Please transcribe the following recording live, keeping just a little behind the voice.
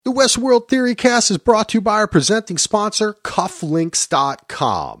The Westworld Theorycast is brought to you by our presenting sponsor,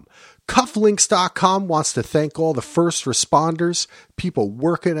 Cufflinks.com. Cufflinks.com wants to thank all the first responders, people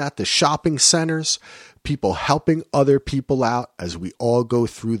working at the shopping centers, people helping other people out as we all go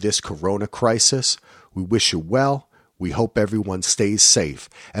through this corona crisis. We wish you well. We hope everyone stays safe.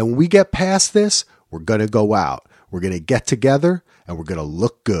 And when we get past this, we're going to go out. We're going to get together and we're going to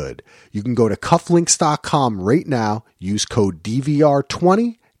look good. You can go to cufflinks.com right now. Use code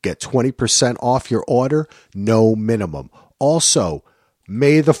DVR20. Get 20% off your order. No minimum. Also,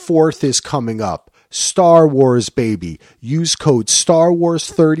 May the 4th is coming up. Star Wars, baby. Use code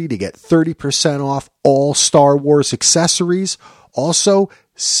StarWars30 to get 30% off all Star Wars accessories. Also,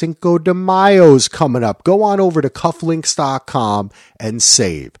 Cinco de Mayo's coming up. Go on over to cufflinks.com and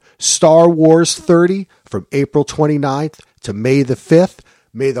save. Star Wars 30 from April 29th to May the 5th.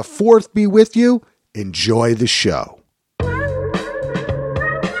 May the 4th be with you. Enjoy the show.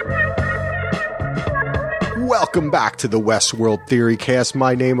 Welcome back to the Westworld Theorycast.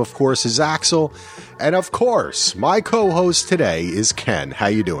 My name, of course, is Axel. And, of course, my co-host today is Ken. How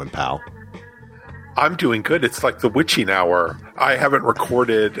you doing, pal? I'm doing good. It's like the witching hour. I haven't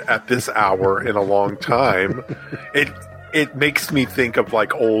recorded at this hour in a long time. It makes me think of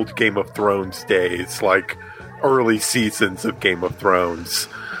like old Game of Thrones days, like early seasons of Game of Thrones.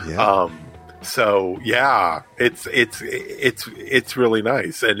 Yeah. So yeah, it's really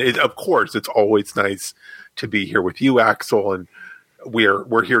nice, and of course it's always nice to be here with you, Axel, and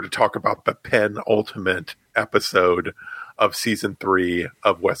we're here to talk about the penultimate episode of season 3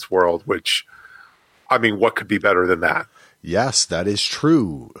 of Westworld, which, I mean, what could be better than that? Yes, that is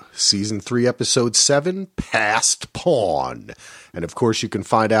true. Season 3, episode 7, Past Pawn. And of course, you can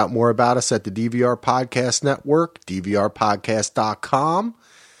find out more about us at the DVR Podcast Network, dvrpodcast.com.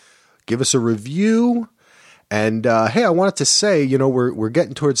 Give us a review. And hey, I wanted to say, you know, we're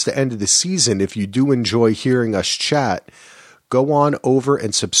getting towards the end of the season. If you do enjoy hearing us chat, go on over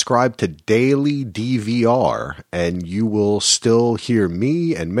and subscribe to Daily DVR, and you will still hear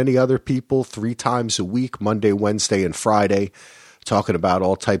me and many other people 3 times a week, Monday, Wednesday, and Friday, talking about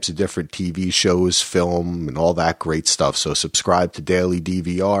all types of different TV shows, film, and all that great stuff. So subscribe to Daily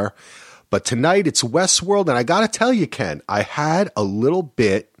DVR. But tonight it's Westworld, and I got to tell you, Ken, I had a little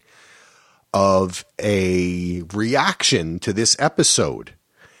bit of a reaction to this episode.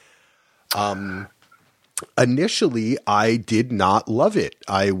 Initially, I did not love it.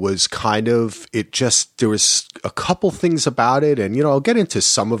 I was there was a couple things about it, and, you know, I'll get into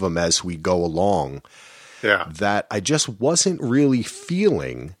some of them as we go along. Yeah. That I just wasn't really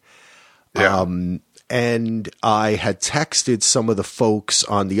feeling. Yeah. And I had texted some of the folks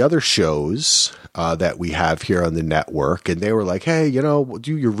on the other shows that we have here on the network, and they were like, hey, you know,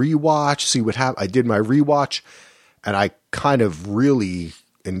 do your rewatch, see what happened. I did my rewatch, and I kind of really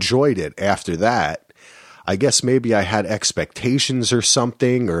enjoyed it after that. I guess maybe I had expectations or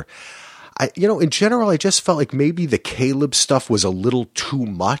something, or in general, I just felt like maybe the Caleb stuff was a little too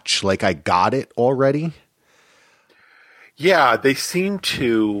much. Like I got it already. Yeah, they seem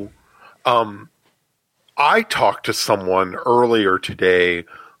to, I talked to someone earlier today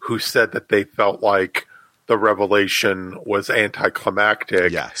who said that they felt like the revelation was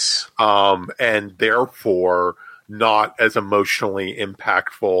anticlimactic. Yes. And therefore not as emotionally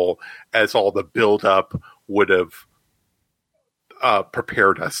impactful as all the buildup would have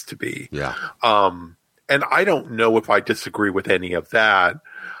prepared us to be. Yeah. And I don't know if I disagree with any of that.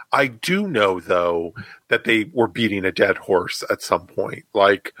 I do know, though, that they were beating a dead horse at some point.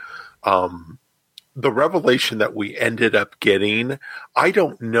 Like, the revelation that we ended up getting, I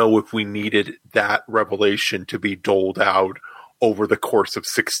don't know if we needed that revelation to be doled out over the course of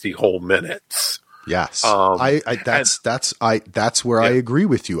 60 whole minutes. Yes. That's where I agree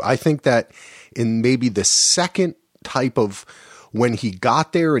with you. I think that in maybe the second type of when he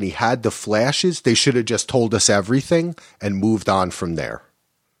got there and he had the flashes, they should have just told us everything and moved on from there.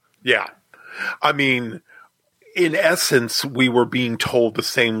 Yeah. I mean, in essence, we were being told the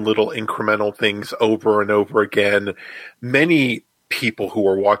same little incremental things over and over again. Many people who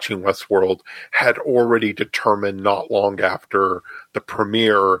were watching Westworld had already determined not long after the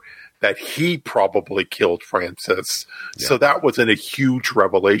premiere that he probably killed Francis. Yeah. So that wasn't a huge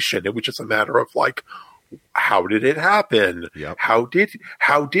revelation. It was just a matter of like, how did it happen? Yep. How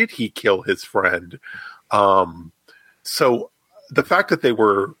did he kill his friend? So the fact that they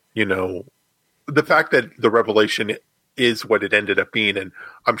were, the fact that the revelation is what it ended up being, and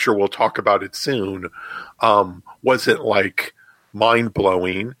I'm sure we'll talk about it soon, wasn't like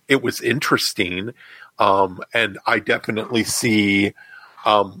mind-blowing. It was interesting. And I definitely see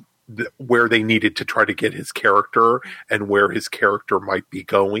where they needed to try to get his character and where his character might be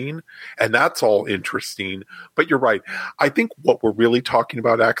going. And that's all interesting. But you're right. I think what we're really talking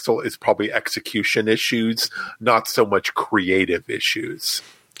about, Axel, is probably execution issues, not so much creative issues.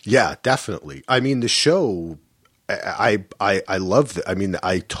 Yeah, definitely. I mean, the show, I love I mean,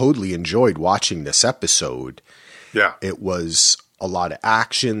 I totally enjoyed watching this episode. Yeah. It was a lot of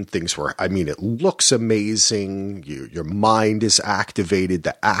action. Things were, I mean, it looks amazing. Your mind is activated.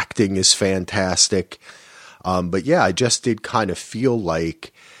 The acting is fantastic. But yeah, I just did kind of feel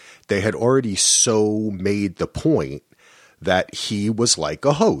like they had already so made the point that he was like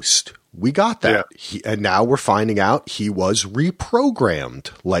a host. We got that. Yeah. And now we're finding out he was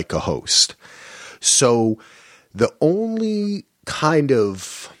reprogrammed like a host. So the only kind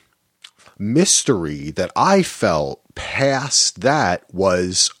of mystery that I felt past that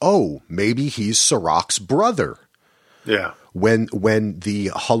was, oh, maybe he's Sirach's brother. Yeah. When the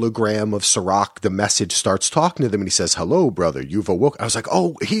hologram of Sirach, the message starts talking to them and he says, hello, brother, you've awoke. I was like,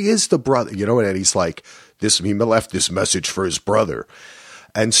 oh, he is the brother, you know, and he's like, he left this message for his brother.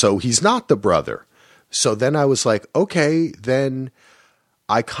 And so he's not the brother. So then I was like, okay, then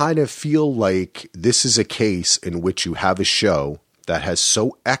I kind of feel like this is a case in which you have a show that has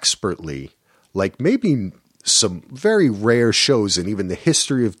so expertly, like maybe some very rare shows in even the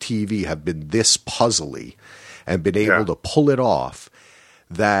history of TV have been this puzzly and been able to pull it off,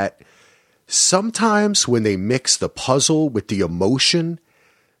 that sometimes when they mix the puzzle with the emotion,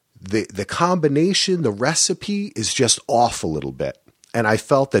 the combination, the recipe is just off a little bit. And I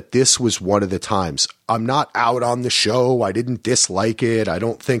felt that this was one of the times. I'm not out on the show. I didn't dislike it. I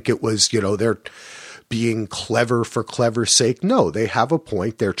don't think it was, you know, they're being clever for clever's sake. No, they have a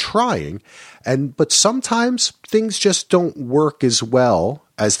point. They're trying. But sometimes things just don't work as well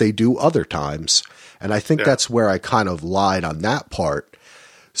as they do other times. And I think that's where I kind of lied on that part.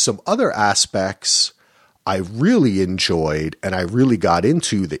 Some other aspects I really enjoyed, and I really got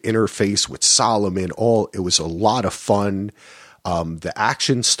into the interface with Solomon. It was a lot of fun. The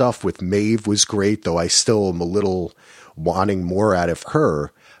action stuff with Maeve was great, though I still am a little wanting more out of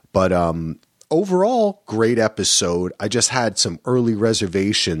her. But overall, great episode. I just had some early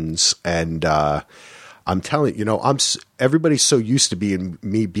reservations, and I'm telling you, everybody's so used to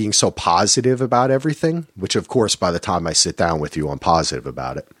me being so positive about everything, which of course, by the time I sit down with you, I'm positive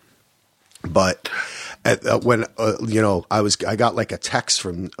about it. But when I got like a text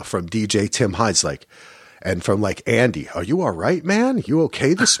from DJ Tim Hines, and from like, Andy, are you all right, man? You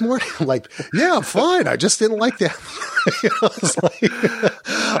okay this morning? I'm like, yeah, I'm fine. I just didn't like that. I was like,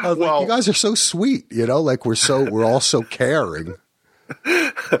 you guys are so sweet, like we're all so caring.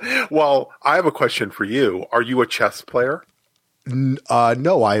 Well, I have a question for you. Are you a chess player?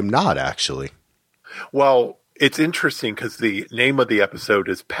 No, I am not actually. Well, it's interesting because the name of the episode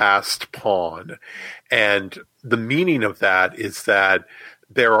is Passed Pawn. And the meaning of that is that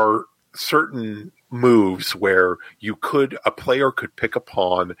there are certain moves where a player could pick a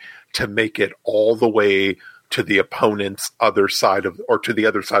pawn to make it all the way to the opponent's other side to the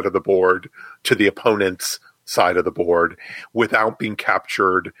other side of the board, to the opponent's side of the board without being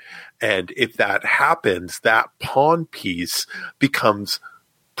captured. And if that happens, that pawn piece becomes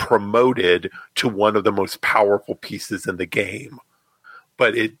promoted to one of the most powerful pieces in the game.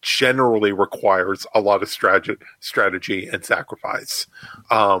 But it generally requires a lot of strategy and sacrifice.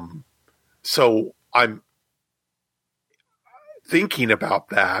 So I'm thinking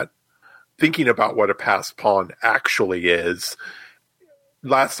about what a passed pawn actually is.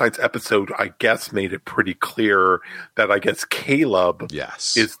 Last night's episode, I guess, made it pretty clear that I guess Caleb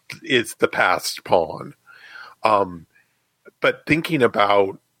is the passed pawn. But thinking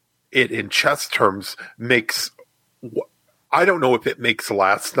about it in chess terms I don't know if it makes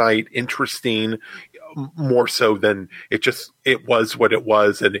last night interesting more so than it was what it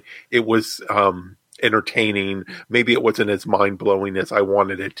was, and it was entertaining. Maybe it wasn't as mind-blowing as I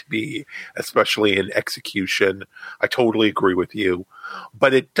wanted it to be, especially in execution. I totally agree with you.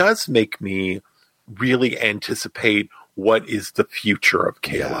 But it does make me really anticipate what is the future of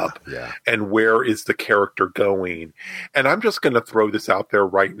Caleb and where is the character going. And I'm just going to throw this out there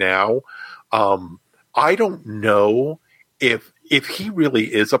right now. I don't know if he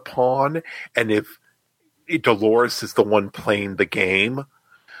really is a pawn and if Dolores is the one playing the game.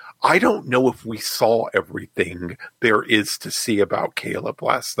 I don't know if we saw everything there is to see about Caleb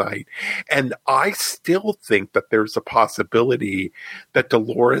last night. And I still think that there's a possibility that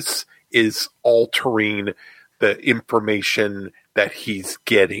Dolores is altering the information that he's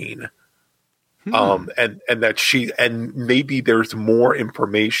getting. And that maybe there's more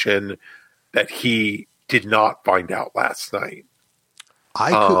information that he did not find out last night.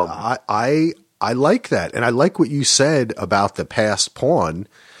 I like that. And I like what you said about the past pawn,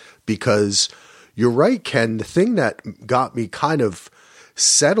 because you're right, Ken. The thing that got me kind of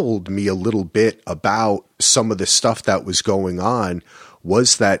settled me a little bit about some of the stuff that was going on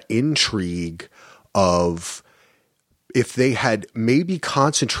was that intrigue of if they had maybe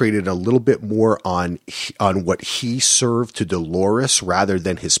concentrated a little bit more on what he served to Dolores rather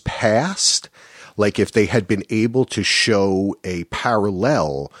than his past, like if they had been able to show a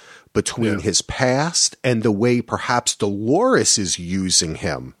parallel between his past and the way perhaps Dolores is using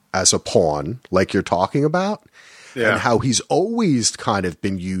him as a pawn, like you're talking about, and how he's always kind of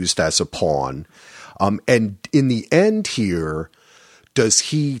been used as a pawn. And in the end here, does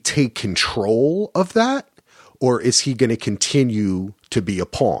he take control of that, or is he going to continue to be a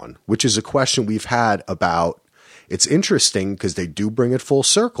pawn? Which is a question we've had about. It's interesting because they do bring it full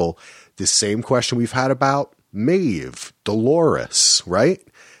circle. The same question we've had about Maeve, Dolores, right?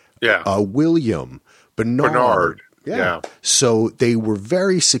 Yeah. William, Bernard. Yeah. So they were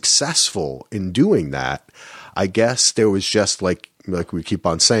very successful in doing that. I guess there was just like we keep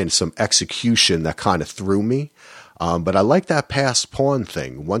on saying, some execution that kind of threw me. But I like that past pawn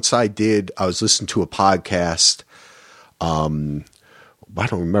thing. Once I was listening to a podcast. I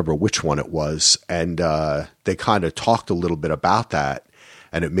don't remember which one it was. And they kind of talked a little bit about that,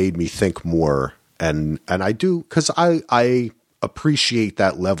 and it made me think more. And I do, because I appreciate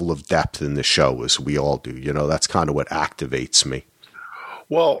that level of depth in the show, as we all do. You know, that's kind of what activates me.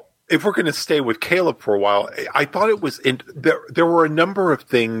 Well, if we're going to stay with Caleb for a while, I thought it was there were a number of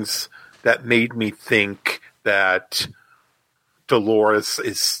things that made me think that Dolores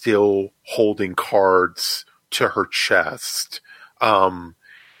is still holding cards to her chest.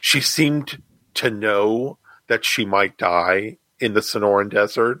 She seemed to know that she might die in the Sonoran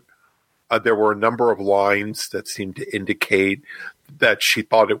Desert. There were a number of lines that seemed to indicate that she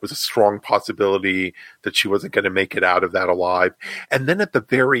thought it was a strong possibility that she wasn't going to make it out of that alive. And then at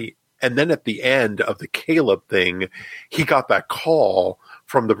the end of the Caleb thing, he got that call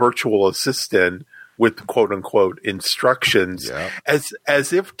from the virtual assistant with quote unquote instructions,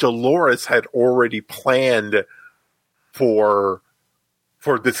 as if Dolores had already planned for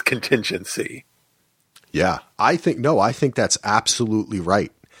this contingency. Yeah, I think that's absolutely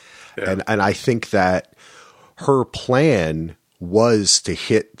right. Yeah. And I think that her plan was to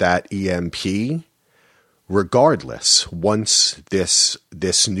hit that EMP regardless, once this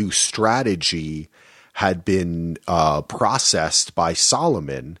new strategy had been processed by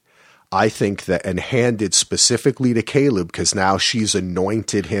Solomon. I think that, and handed specifically to Caleb, because now she's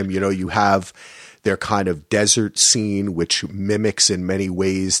anointed him. You know, you have their kind of desert scene, which mimics in many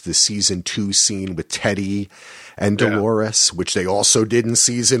ways the season 2 scene with Teddy and Dolores, which they also did in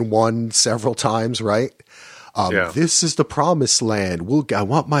season 1 several times, right? This is the promised land. I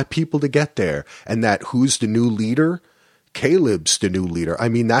want my people to get there. And that who's the new leader? Caleb's the new leader. I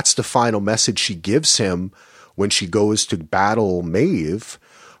mean, that's the final message she gives him when she goes to battle Maeve.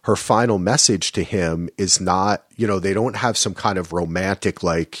 Her final message to him is not, you know, they don't have some kind of romantic,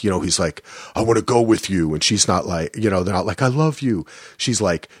 like, you know, he's like, I want to go with you. And she's not like, you know, they're not like, I love you. She's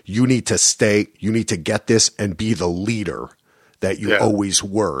like, you need to stay, you need to get this and be the leader that you always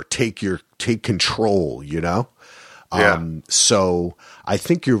were. Take control, you know? So I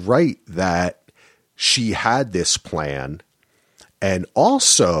think you're right that she had this plan. And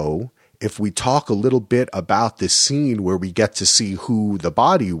also, if we talk a little bit about this scene where we get to see who the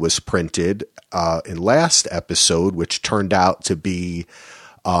body was printed in last episode, which turned out to be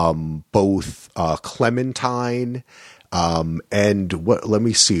both Clementine and let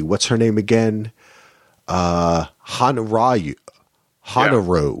me see, what's her name again? Hanaru.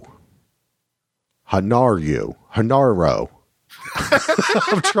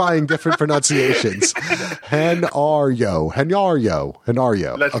 I'm trying different pronunciations. Henaryo.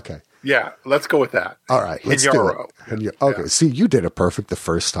 Okay. Yeah, let's go with that. All right, let's do it. Okay, see, you did it perfect the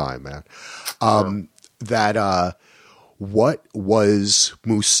first time, man. What was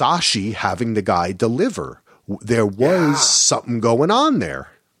Musashi having the guy deliver? There was something going on there.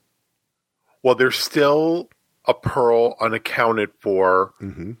 Well, there's still a pearl unaccounted for.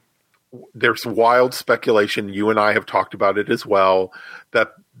 Mm-hmm. There's wild speculation. You and I have talked about it as well,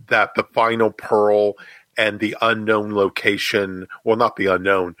 that the final pearl and the unknown location, well, not the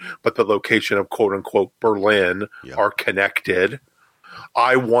unknown, but the location of quote unquote Berlin are connected.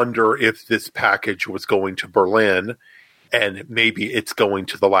 I wonder if this package was going to Berlin and maybe it's going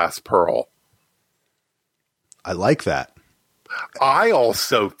to the last pearl. I like that. I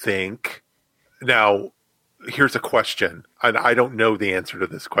also think, now, here's a question, and I don't know the answer to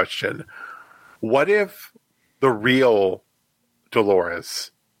this question. What if the real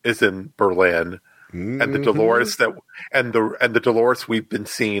Dolores is in Berlin, and the Dolores the Dolores we've been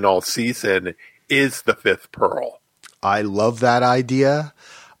seeing all season is the fifth Pearl. I love that idea.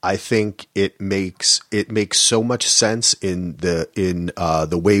 I think it makes so much sense in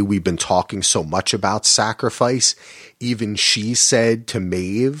the way we've been talking so much about sacrifice. Even she said to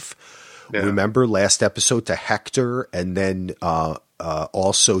Maeve, remember last episode, to Hector, and then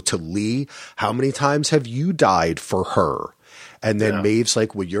also to Lee, how many times have you died for her? And then Maeve's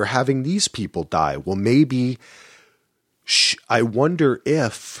like, well, you're having these people die. Well, maybe I wonder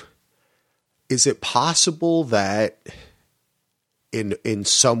is it possible that in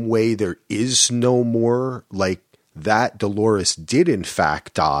some way there is no more, like that Dolores did in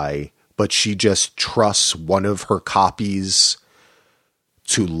fact die, but she just trusts one of her copies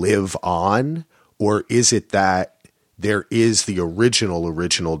to live on? Or is it that there is the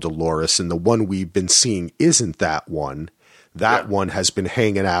original Dolores, and the one we've been seeing isn't that one? That one has been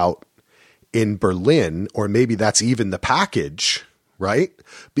hanging out in Berlin, or maybe that's even the package, right?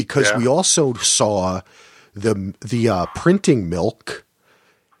 Because we also saw the printing milk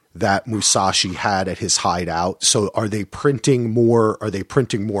that Musashi had at his hideout. So are they printing more? Are they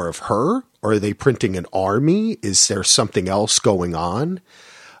printing more of her? Or are they printing an army? Is there something else going on?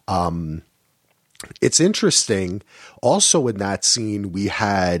 It's interesting. Also in that scene, we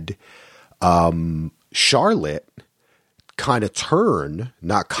had Charlotte kind of turn,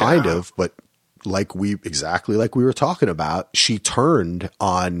 not kind of, but exactly like we were talking about, she turned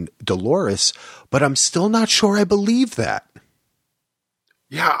on Dolores, but I'm still not sure I believe that.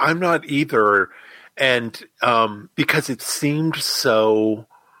 Yeah, I'm not either. And because it seemed so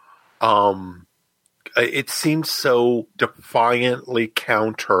defiantly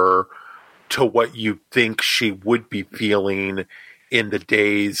counter to what you think she would be feeling in the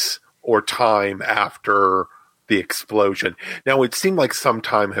days or time after the explosion. Now, it seemed like some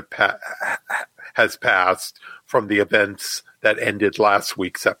time has passed from the events that ended last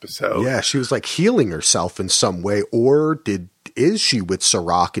week's episode. Yeah, she was like healing herself in some way. Or is she with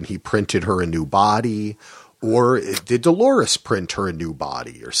Serac and he printed her a new body? Or did Dolores print her a new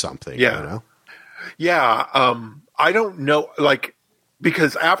body or something? Yeah. You know? Yeah. I don't know. Like,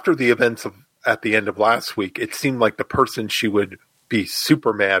 because after the events at the end of last week, it seemed like the person she would be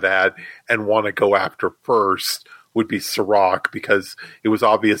super mad at and want to go after first would be Serac, because it was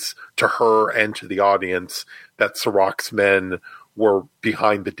obvious to her and to the audience that Serac's men were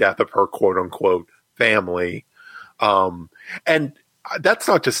behind the death of her quote unquote family. And that's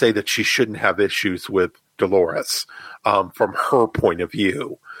not to say that she shouldn't have issues with Dolores, from her point of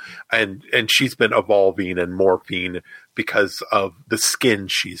view. And she's been evolving and morphing because of the skin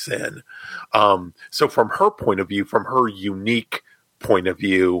she's in. So from her point of view, from her unique point of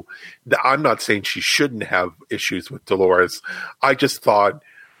view, I'm not saying she shouldn't have issues with Dolores. I just thought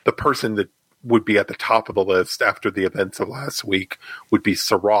the person that would be at the top of the list after the events of last week would be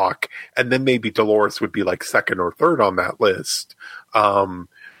Serac, and then maybe Dolores would be like second or third on that list.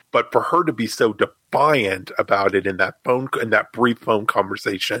 But for her to be so defiant about it in that brief phone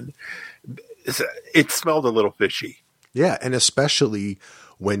conversation, it smelled a little fishy. Yeah, and especially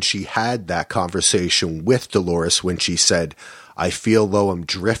when she had that conversation with Dolores, when she said, I feel though I'm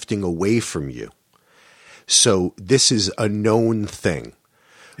drifting away from you. So this is a known thing.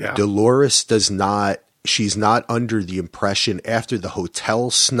 Yeah. Dolores she's not under the impression after the hotel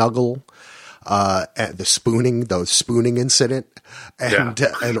snuggle, at the spooning incident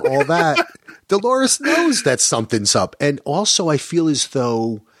and all that. Dolores knows that something's up. And also I feel as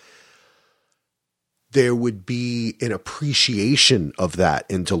though there would be an appreciation of that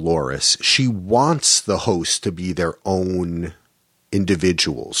in Dolores. She wants the host to be their own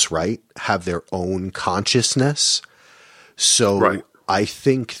individuals, right? Have their own consciousness. So I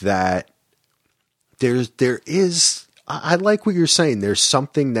think that there is, I like what you're saying. There's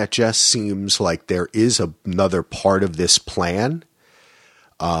something that just seems like there is another part of this plan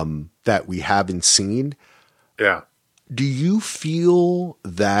that we haven't seen. Yeah. Do you feel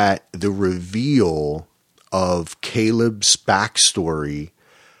that the reveal of Caleb's backstory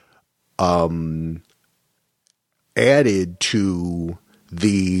added to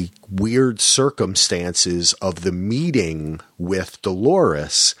the weird circumstances of the meeting with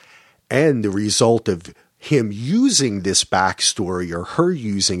Dolores and the result of him using this backstory, or her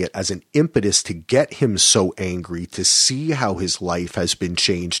using it as an impetus to get him so angry, to see how his life has been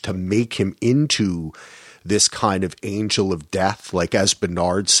changed, to make him into this kind of angel of death? Like, as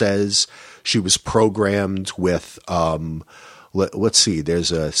Bernard says, she was programmed with, let's see,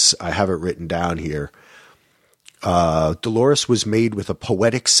 I have it written down here. Dolores was made with a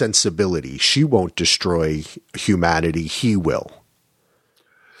poetic sensibility. She won't destroy humanity. He will.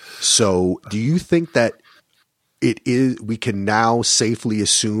 So do you think that we can now safely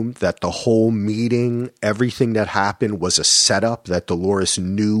assume that the whole meeting, everything that happened was a setup, that Dolores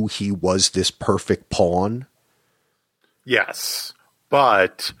knew he was this perfect pawn? Yes,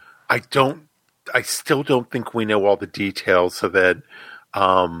 but I still don't think we know all the details of it.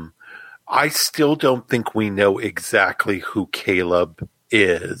 I still don't think we know exactly who Caleb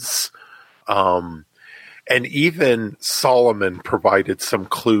is. And even Solomon provided some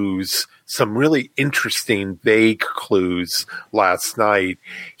clues, some really interesting, vague clues last night.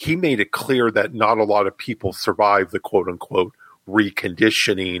 He made it clear that not a lot of people survive the quote-unquote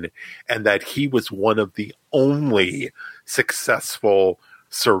reconditioning, and that he was one of the only successful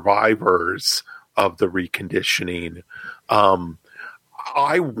survivors of the reconditioning.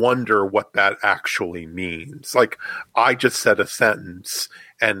 I wonder what that actually means. Like, I just said a sentence,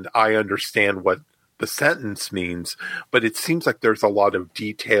 and I understand what the sentence means, but it seems like there's a lot of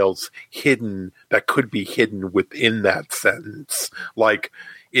details hidden that could be hidden within that sentence. Like,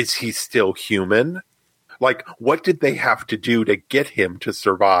 is he still human? Like, what did they have to do to get him to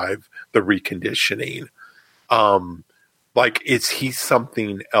survive the reconditioning? Like, is he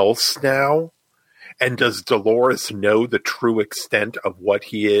something else now? And does Dolores know the true extent of what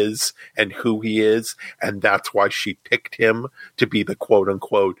he is and who he is? And that's why she picked him to be the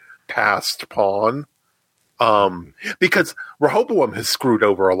quote-unquote passed pawn? Because Rehoboam has screwed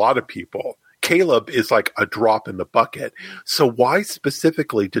over a lot of people. Caleb is like a drop in the bucket. So why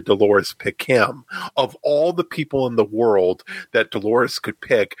specifically did Dolores pick him? Of all the people in the world that Dolores could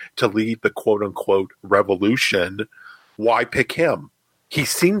pick to lead the quote-unquote revolution, why pick him? He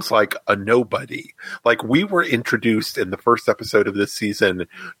seems like a nobody. Like, we were introduced in the first episode of this season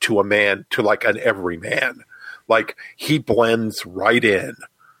to a man, to like an everyman. Like, he blends right in.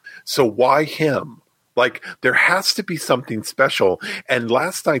 So why him? Like, there has to be something special. And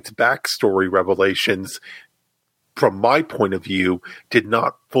last night's backstory revelations, from my point of view, did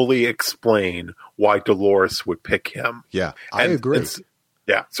not fully explain why Dolores would pick him. Yeah, I agree.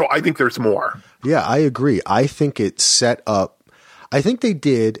 Yeah, so I think there's more. Yeah, I agree. I think it set up, I think they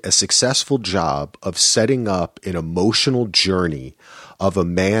did a successful job of setting up an emotional journey of a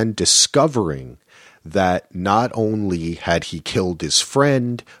man discovering that not only had he killed his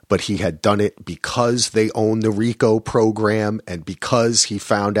friend, but he had done it because they own the RICO program and because he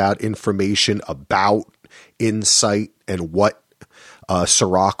found out information about Insight and what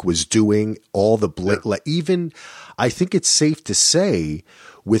Sirach was doing. All the even, I think it's safe to say,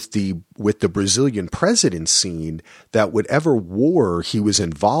 with the Brazilian president scene, that whatever war he was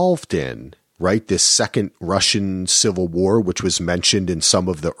involved in, right, this second Russian Civil War, which was mentioned in some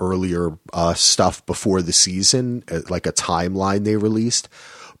of the earlier stuff before the season, like a timeline they released,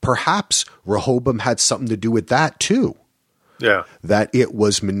 perhaps Rehoboam had something to do with that too. Yeah. That it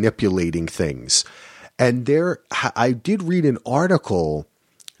was manipulating things. And I did read an article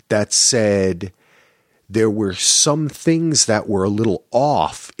that said there were some things that were a little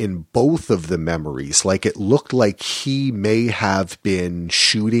off in both of the memories. Like, it looked like he may have been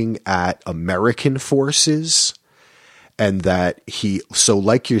shooting at American forces, and that so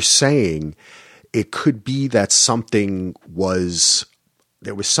like you're saying, it could be that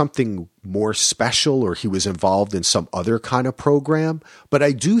there was something more special, or he was involved in some other kind of program. But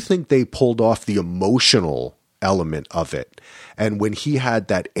I do think they pulled off the emotional element of it. And when he had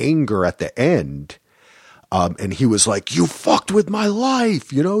that anger at the end, and he was like, "You fucked with my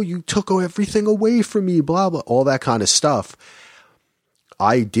life, you took everything away from me, blah, blah," all that kind of stuff.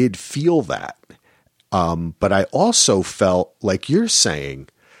 I did feel that. But I also felt like you're saying,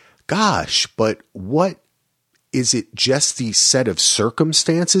 gosh, but what is it, just the set of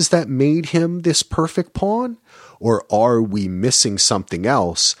circumstances that made him this perfect pawn? Or are we missing something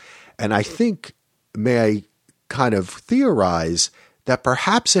else? And I think, may I kind of theorize, that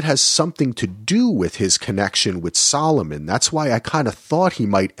perhaps it has something to do with his connection with Solomon. That's why I kind of thought he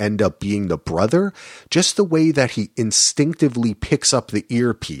might end up being the brother, just the way that he instinctively picks up the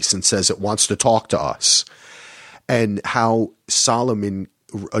earpiece and says it wants to talk to us. And how Solomon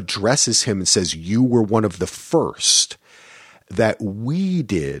addresses him and says, "You were one of the first that we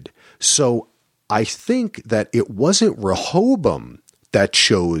did." So I think that it wasn't Rehoboam that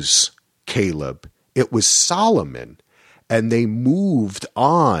chose Caleb. It was Solomon. And they moved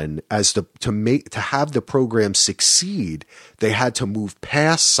on to have the program succeed. They had to move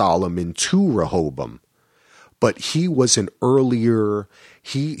past Solomon to Rehoboam. But he was an earlier,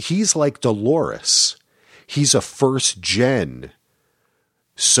 he's like Dolores. He's a first gen.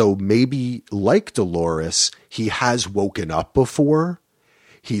 So maybe like Dolores, he has woken up before.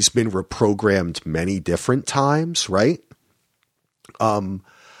 He's been reprogrammed many different times, right?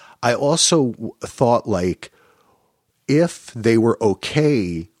 I also thought, like, if they were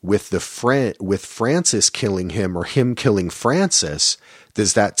okay with with Francis killing him or him killing Francis,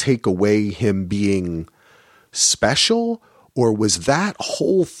 does that take away him being special? Or was that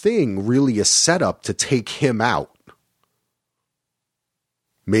whole thing really a setup to take him out?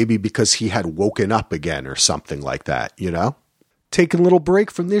 Maybe because he had woken up again or something like that, you know? Taking a little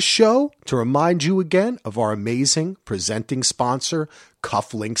break from this show to remind you again of our amazing presenting sponsor,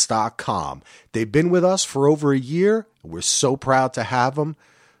 Cufflinks.com. They've been with us for over a year, and we're so proud to have them.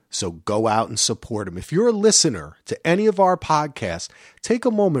 So go out and support them. If you're a listener to any of our podcasts, take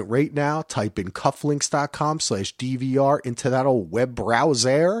a moment right now, type in cufflinks.com/DVR into that old web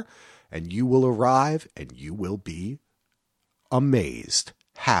browser, and you will arrive and you will be amazed,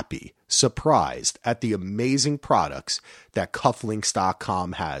 happy, surprised at the amazing products that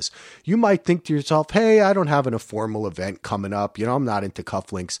Cufflinks.com has. You might think to yourself, hey, I don't have a formal event coming up. You know, I'm not into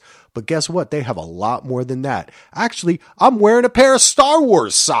cufflinks. But guess what? They have a lot more than that. Actually, I'm wearing a pair of Star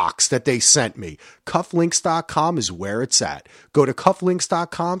Wars socks that they sent me. Cufflinks.com is where it's at. Go to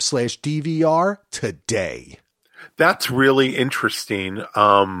cufflinks.com/DVR today. That's really interesting.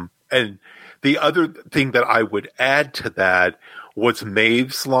 And the other thing that I would add to that was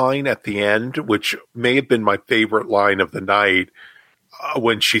Maeve's line at the end, which may have been my favorite line of the night,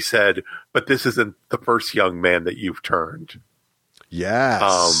 when she said, "But this isn't the first young man that you've turned."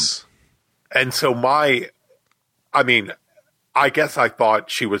 Yes. And so I guess I thought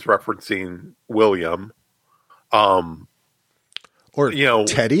she was referencing William. Or, you know,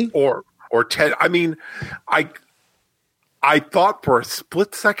 Teddy? Or Ted. I mean, I thought for a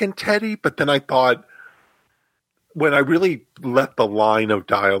split second Teddy, but then I thought, when I really let the line of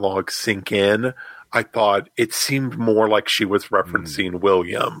dialogue sink in, I thought it seemed more like she was referencing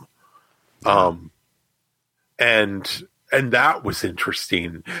William. And that was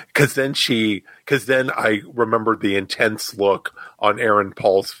interesting because then I remembered the intense look on Aaron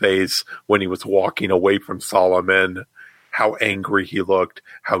Paul's face when he was walking away from Solomon, how angry he looked,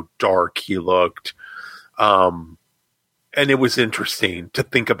 how dark he looked. And it was interesting to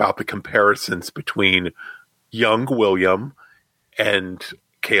think about the comparisons between young William and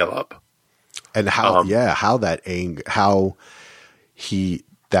Caleb, and how the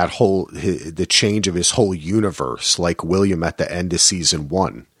change of his whole universe, like William at the end of season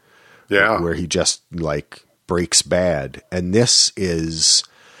 1, where he just like breaks bad, and this is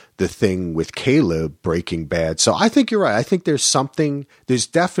the thing with Caleb breaking bad. So I think you're right. I think there's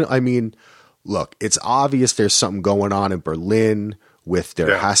definitely. I mean, look, it's obvious there's something going on in Berlin with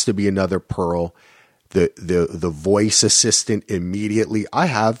there has to be another Pearl. The voice assistant immediately, I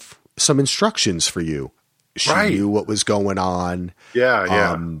have some instructions for you. She knew what was going on.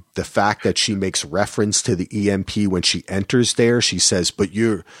 The fact that she makes reference to the EMP when she enters there, she says, but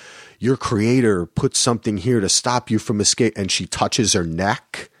your creator put something here to stop you from escape. And she touches her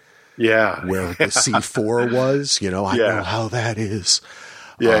neck. Yeah. Where the C4 was, you know, I know how that is.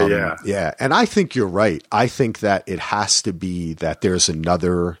 Yeah. And I think you're right. I think that it has to be that there's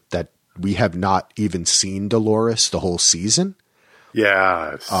another that we have not even seen Dolores the whole season.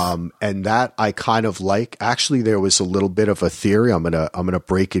 Yes. And that I kind of like. Actually, there was a little bit of a theory. I'm gonna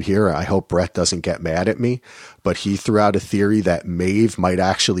break it here. I hope Brett doesn't get mad at me, but he threw out a theory that Maeve might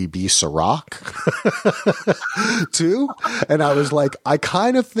actually be Serac too. And I was like, I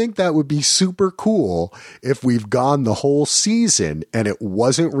kind of think that would be super cool if we've gone the whole season and it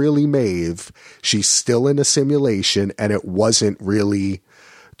wasn't really Maeve. She's still in a simulation and it wasn't really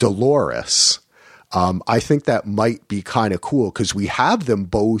Dolores. I think that might be kind of cool because we have them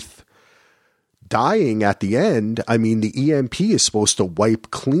both dying at the end. I mean, the EMP is supposed to wipe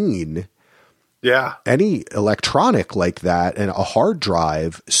clean any electronic like that and a hard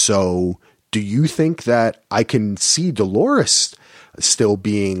drive. So do you think that I can see Dolores still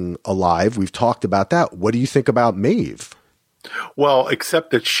being alive? We've talked about that. What do you think about Maeve? Well,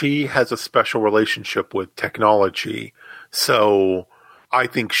 except that she has a special relationship with technology. So I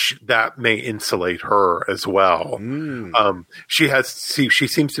think that may insulate her as well. She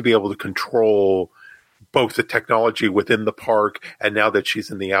seems to be able to control both the technology within the park, and now that she's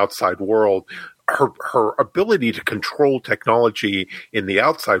in the outside world, her ability to control technology in the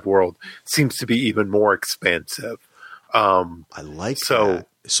outside world seems to be even more expansive. I like that.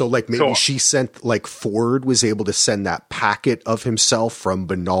 So like maybe she sent, like Ford was able to send that packet of himself from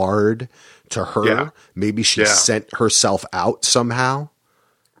Bernard to her. Yeah. Maybe she sent herself out somehow.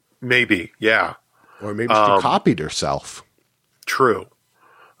 Maybe, yeah. Or maybe she copied herself. True.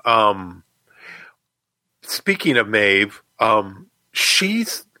 Speaking of Maeve,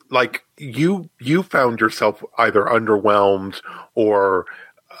 she's like, you found yourself either underwhelmed or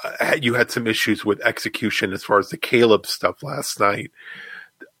you had some issues with execution as far as the Caleb stuff last night.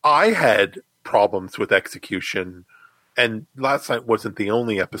 I had problems with execution, and last night wasn't the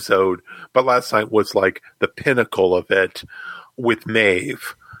only episode, but last night was like the pinnacle of it with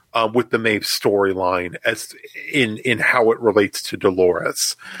Maeve, with the Maeve storyline as in how it relates to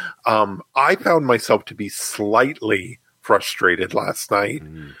Dolores. I found myself to be slightly frustrated last night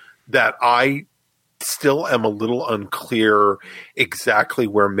that I still am a little unclear exactly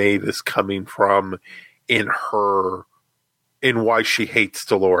where Maeve is coming from in why she hates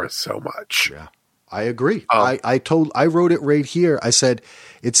Dolores so much. Yeah, I agree. I wrote it right here. I said,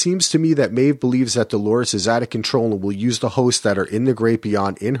 it seems to me that Maeve believes that Dolores is out of control and will use the hosts that are in the Great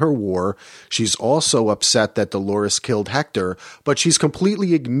Beyond in her war. She's also upset that Dolores killed Hector, but she's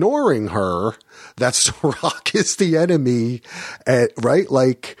completely ignoring her. That Serac is the enemy, right?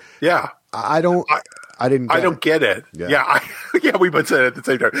 Like, yeah. I don't get it. Yeah, we both said it at the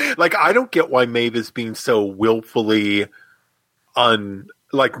same time. Like, I don't get why Maeve is being so willfully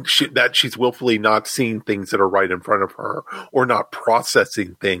she's willfully not seeing things that are right in front of her, or not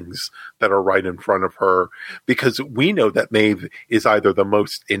processing things that are right in front of her, because we know that Maeve is either the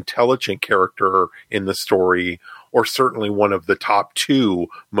most intelligent character in the story, or certainly one of the top 2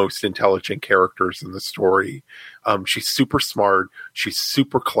 most intelligent characters in the story. She's super smart. She's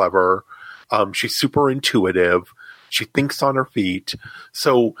super clever. She's super intuitive. She thinks on her feet.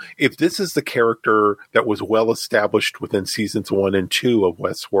 So if this is the character that was well established within seasons 1 and 2 of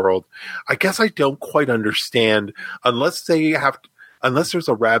Westworld, I guess I don't quite understand, unless there's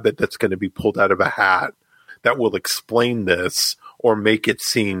a rabbit that's going to be pulled out of a hat that will explain this or make it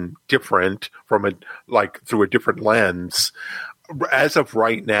seem different through a different lens. As of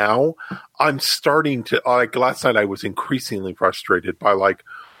right now, I'm starting to, last night I was increasingly frustrated by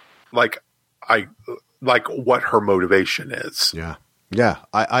what her motivation is. Yeah. Yeah.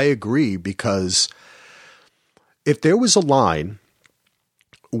 I agree, because if there was a line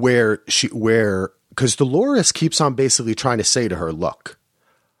because Dolores keeps on basically trying to say to her, look,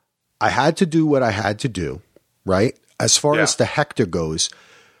 I had to do what I had to do, right? As far as the Hector goes,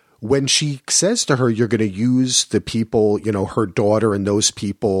 when she says to her, you're going to use the people, her daughter and those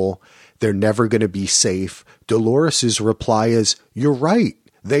people, they're never going to be safe. Dolores's reply is, you're right.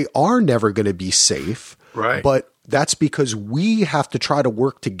 They are never going to be safe. Right. But that's because we have to try to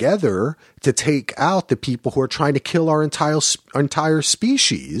work together to take out the people who are trying to kill our entire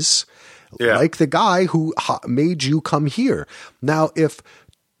species, like the guy who made you come here. Now, if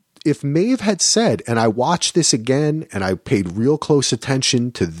Maeve had said, and I watched this again and I paid real close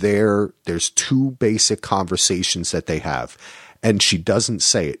attention to there's 2 basic conversations that they have, and she doesn't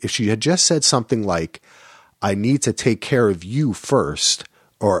say it. If she had just said something like, I need to take care of you first,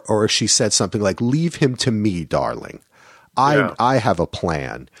 or if she said something like, leave him to me, darling. I have a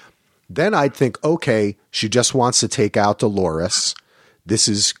plan. Then I'd think, okay, she just wants to take out Dolores. This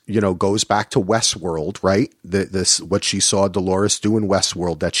is, goes back to Westworld, right? What she saw Dolores do in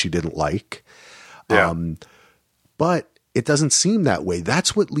Westworld that she didn't like. Yeah. But it doesn't seem that way.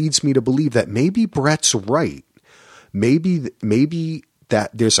 That's what leads me to believe that maybe Brett's right. Maybe that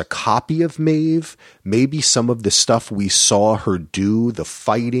there's a copy of Maeve. Maybe some of the stuff we saw her do, the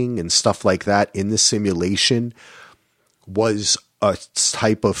fighting and stuff like that in the simulation, was a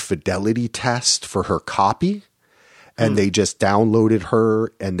type of fidelity test for her copy. And they just downloaded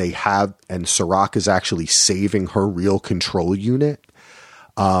her, and Serac is actually saving her real control unit.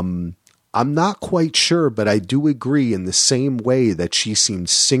 I'm not quite sure, but I do agree, in the same way that she seemed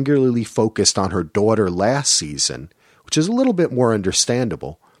singularly focused on her daughter last season, which is a little bit more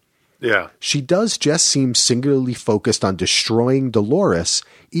understandable. Yeah. She does just seem singularly focused on destroying Dolores,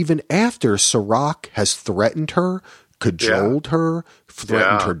 even after Serac has threatened her, cajoled her,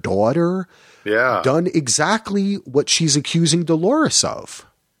 threatened her daughter, done exactly what she's accusing Dolores of.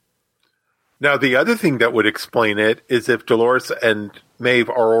 Now, the other thing that would explain it is if Dolores and Maeve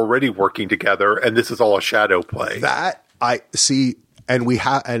are already working together, and this is all a shadow play. That I see. And we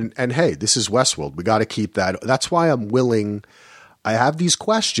have, and hey, this is Westworld. We got to keep that. That's why I'm willing. I have these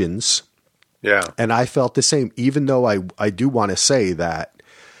questions. Yeah. And I felt the same, even though I do want to say that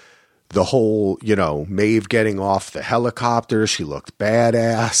the whole, Maeve getting off the helicopter, she looked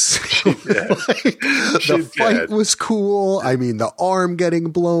badass. The fight was cool. I mean, the arm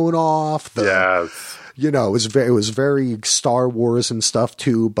getting blown off. It was very Star Wars and stuff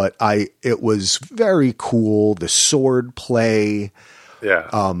too, but it was very cool. The sword play. Yeah.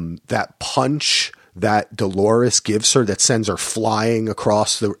 That punch that Dolores gives her that sends her flying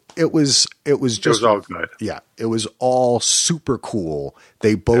across it was all good. Yeah. It was all super cool.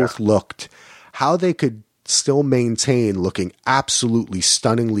 They both looked, how they could still maintain looking absolutely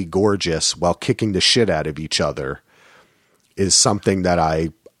stunningly gorgeous while kicking the shit out of each other is something that I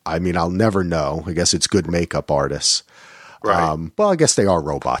mean, I'll never know. I guess it's good makeup artists. Right. Well, I guess they are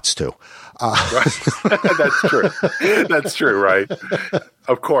robots too. Right. That's true. That's true, right?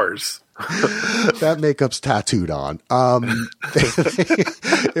 Of course. That makeup's tattooed on.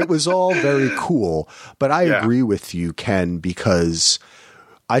 It was all very cool, but I agree with you, Ken, because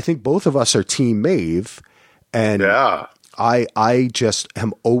I think both of us are Team Maeve, and I just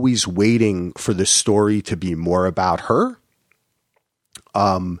am always waiting for the story to be more about her.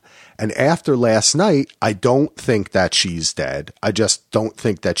 And after last night, I don't think that she's dead. I just don't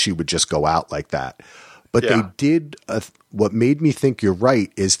think that she would just go out like that. But they did, what made me think you're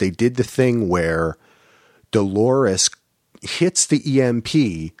right is they did the thing where Dolores hits the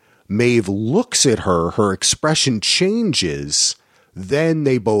EMP, Maeve looks at her, her expression changes, then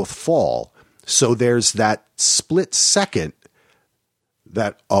they both fall. So there's that split second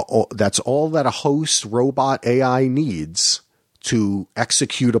that that's all that a host robot AI needs to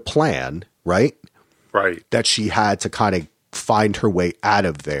execute a plan, right? Right. That she had to kind of find her way out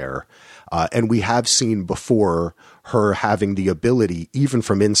of there. And we have seen before her having the ability, even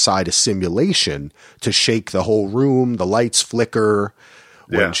from inside a simulation, to shake the whole room, the lights flicker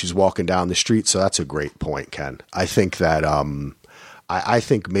when she's walking down the street. So that's a great point, Ken. I think that I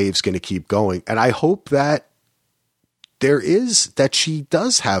think Maeve's going to keep going. And I hope that that she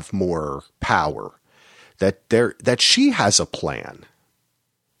does have more power. That she has a plan.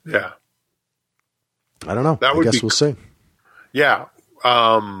 Yeah. I don't know. I guess we'll see. Yeah.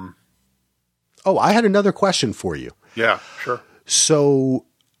 Oh, I had another question for you. Yeah, sure. So,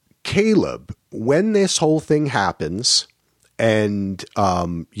 Caleb, when this whole thing happens and,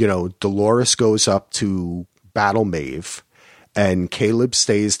 Dolores goes up to battle Maeve and Caleb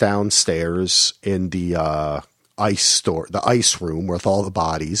stays downstairs in the ice room with all the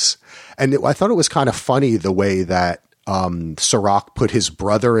bodies. And I thought it was kind of funny the way that Serac put his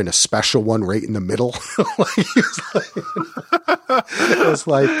brother in a special one right in the middle. It's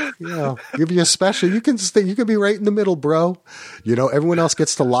like, give you a special. You can be right in the middle, bro. Everyone else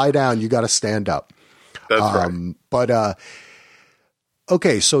gets to lie down. You got to stand up. That's right. But,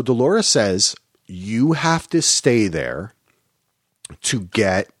 okay. So Dolores says you have to stay there to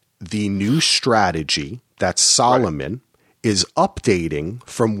get the new strategy that Solomon is updating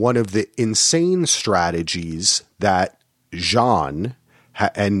from one of the insane strategies that Jean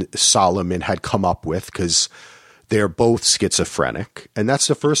and Solomon had come up with, because they're both schizophrenic. And that's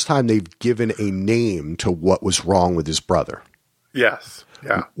the first time they've given a name to what was wrong with his brother. Yes.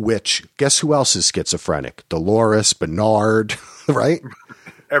 Yeah. Which, guess who else is schizophrenic? Dolores, Bernard, right?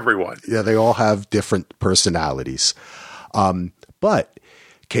 Everyone. Yeah, they all have different personalities. But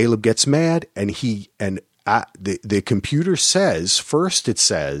Caleb gets mad, and the computer says, first it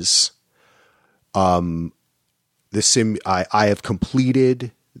says, I have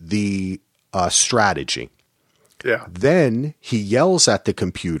completed the strategy. Yeah. Then he yells at the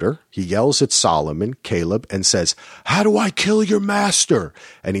computer. He yells at Solomon, Caleb, and says, "How do I kill your master?"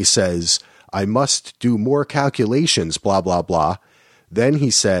 And he says, "I must do more calculations, blah, blah, blah." Then he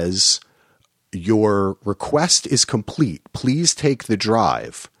says, "Your request is complete. Please take the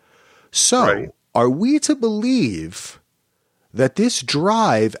drive." So are we to believe that this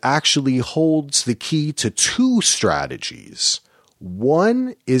drive actually holds the key to two strategies?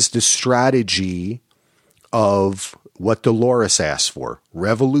 One is the strategy of what Dolores asked for,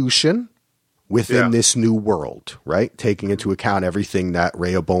 revolution within this new world, right? Taking into account everything that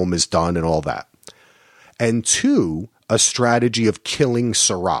Rehoboam has done and all that. And two, a strategy of killing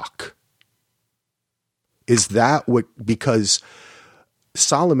Serac. Is that what, because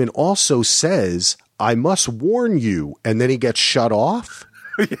Solomon also says, "I must warn you," and then he gets shut off.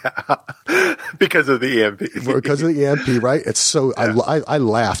 Yeah, because of the EMP. Because of the EMP, right? It's so I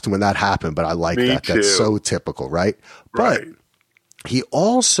laughed when that happened, but I like that. Too. That's so typical, right? But he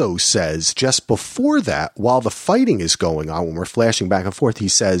also says just before that, while the fighting is going on, when we're flashing back and forth, he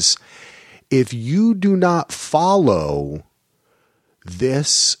says, "If you do not follow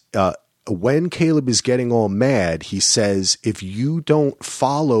this," when Caleb is getting all mad, he says, "If you don't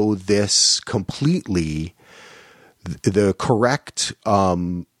follow this completely, the correct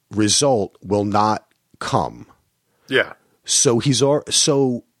result will not come." Yeah. So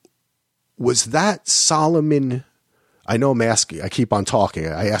was that Solomon? I know I'm asking. I keep on talking.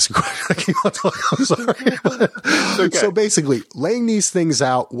 I ask a question. I keep on talking. I'm sorry. Okay. So basically, laying these things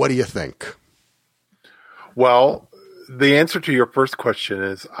out, what do you think? Well, the answer to your first question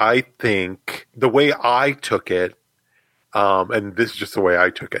is, I think the way I took it And this is just the way I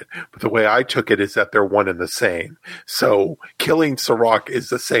took it. But the way I took it is that they're one and the same. So killing Serac is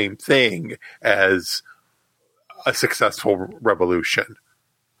the same thing as a successful revolution.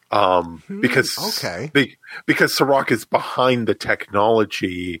 Because Serac is behind the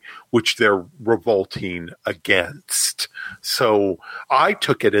technology which they're revolting against. So I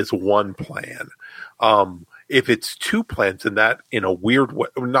took it as one plan. If it's two plans, and that in a weird way,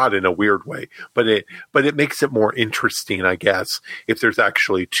 not in a weird way, but it makes it more interesting, I guess, if there's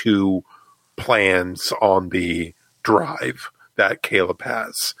actually two plans on the drive that Caleb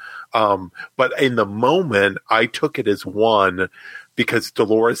has. But in the moment, I took it as one because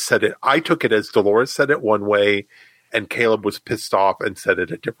Dolores said it. I took it as Dolores said it one way, and Caleb was pissed off and said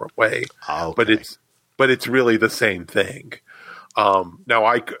it a different way. Okay. But it's really the same thing. Now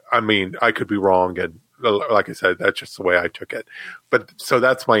I could be wrong, and like I said, that's just the way I took it. But so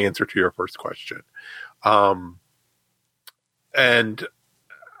that's my answer to your first question. And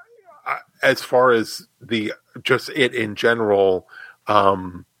as far as just it in general,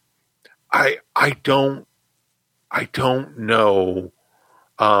 I don't know.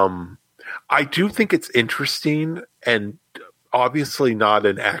 I do think it's interesting and obviously not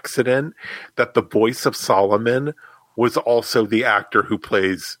an accident that the voice of Solomon was also the actor who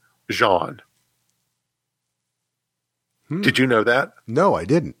plays Jean. Did you know that? No, I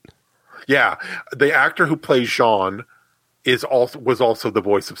didn't. Yeah, the actor who plays Jean was also the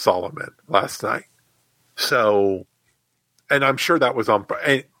voice of Solomon last night. So, and I'm sure that was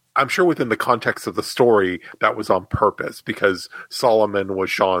I'm sure within the context of the story that was on purpose because Solomon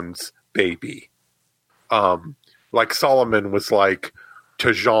was Jean's baby. Like Solomon was like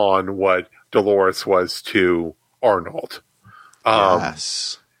to Jean what Dolores was to Arnold.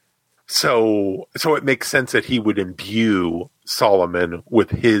 Yes. So it makes sense that he would imbue Solomon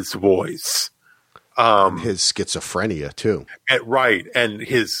with his voice. And his schizophrenia, too. Right, and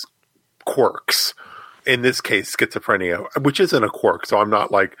his quirks. In this case, schizophrenia, which isn't a quirk, so I'm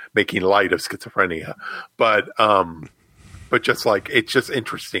not like making light of schizophrenia. But just like, it's just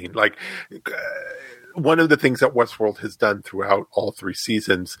interesting. Like, one of the things that Westworld has done throughout all three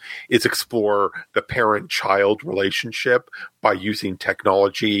seasons is explore the parent-child relationship by using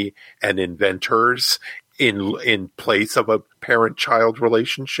technology and inventors in place of a parent-child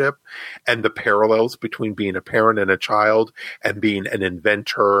relationship, and the parallels between being a parent and a child and being an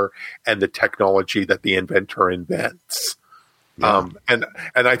inventor and the technology that the inventor invents. Yeah. And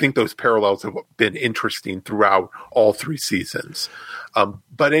I think those parallels have been interesting throughout all three seasons.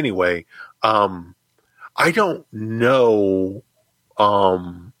 But anyway, I don't know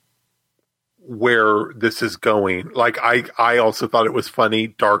where this is going. Like I also thought it was funny,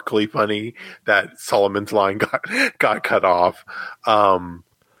 darkly funny, that Solomon's line got cut off.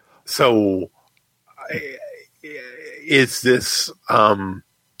 So is this?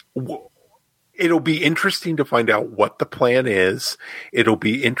 It'll be interesting to find out what the plan is. It'll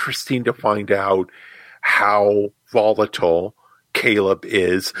be interesting to find out how volatile Caleb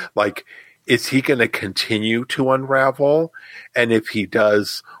is. Like, is he going to continue to unravel? And if he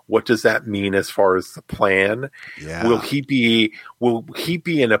does, what does that mean as far as the plan? Yeah. Will he be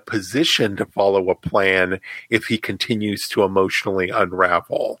in a position to follow a plan if he continues to emotionally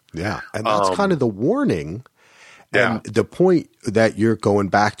unravel? Yeah. And that's kind of the warning. And Yeah. the point that you're going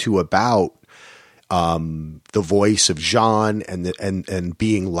back to about the voice of Jean and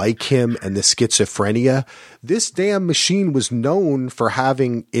being like him and the schizophrenia. This damn machine was known for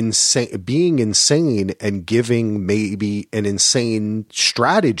being insane and giving maybe an insane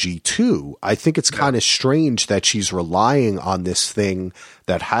strategy too. I think it's kind of strange that she's relying on this thing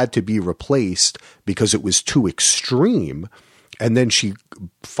that had to be replaced because it was too extreme. And then she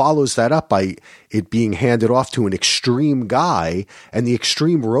follows that up by it being handed off to an extreme guy, and the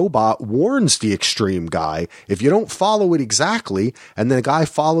extreme robot warns the extreme guy, if you don't follow it exactly, and then the guy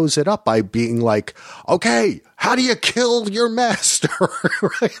follows it up by being like, okay, how do you kill your master?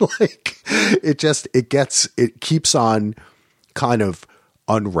 Right? Like, it keeps on kind of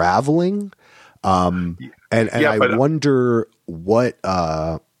unraveling. I wonder what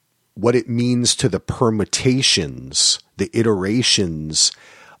it means to the permutations, the iterations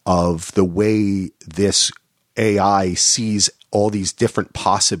of the way this AI sees all these different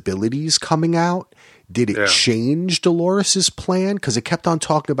possibilities coming out. Did it change Dolores's plan? Because it kept on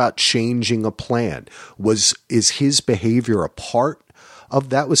talking about changing a plan. Is his behavior a part of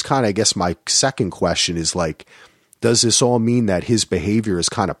that? Was kind of, I guess, my second question is like, does this all mean that his behavior is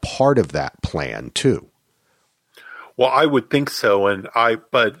kind of part of that plan too? Well, I would think so,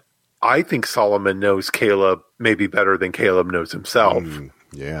 but I think Solomon knows Caleb maybe better than Caleb knows himself.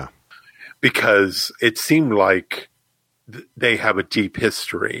 Yeah. Because it seemed like they have a deep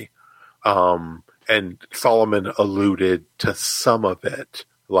history. And Solomon alluded to some of it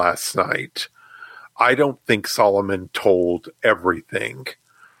last night. I don't think Solomon told everything,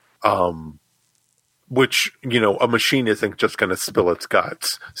 which, a machine isn't just going to spill its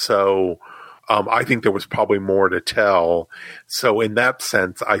guts. So I think there was probably more to tell. So in that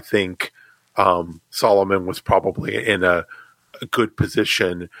sense, I think Solomon was probably in a good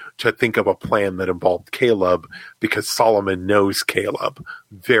position to think of a plan that involved Caleb, because Solomon knows Caleb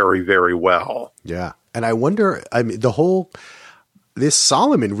very, very well. Yeah. And I wonder, this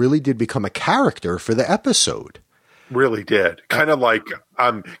Solomon really did become a character for the episode. Really did. Kind of like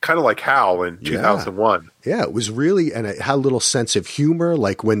Hal in 2001. Yeah, it was really, and it had a little sense of humor,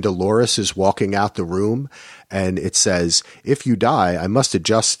 like when Dolores is walking out the room and it says, "If you die, I must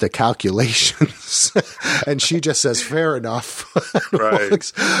adjust the calculations." And she just says, "Fair enough."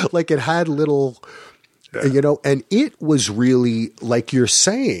 Right. Like it had little, and it was really, like you're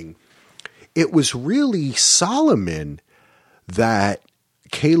saying, it was really Solomon that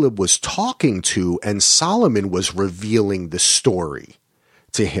Caleb was talking to, and Solomon was revealing the story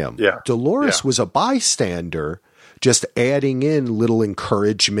to him. Yeah. Dolores was a bystander, just adding in little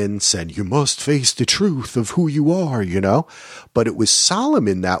encouragements and you must face the truth of who you are, But it was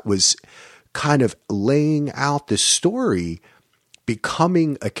Solomon that was kind of laying out the story,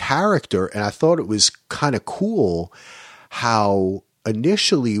 becoming a character. And I thought it was kind of cool how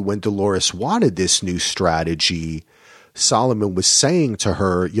initially when Dolores wanted this new strategy, Solomon was saying to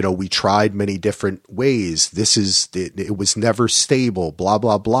her, we tried many different ways. It was never stable, blah,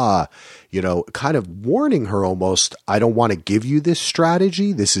 blah, blah, kind of warning her almost, I don't want to give you this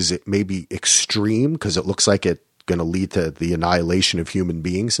strategy. This is maybe extreme because it looks like it's going to lead to the annihilation of human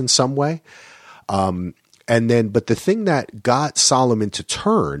beings in some way. But the thing that got Solomon to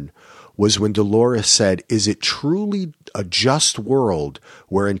turn was when Dolores said, "Is it truly a just world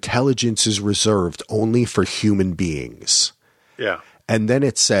where intelligence is reserved only for human beings?" Yeah. And then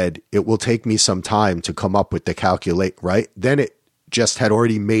it said, "It will take me some time to come up with the calculate," right? Then it just had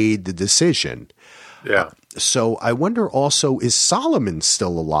already made the decision. Yeah. So I wonder also, is Solomon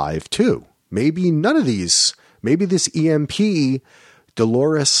still alive too? Maybe none of these, maybe this EMP,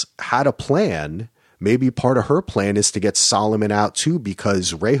 Dolores had a plan. Maybe part of her plan is to get Solomon out too,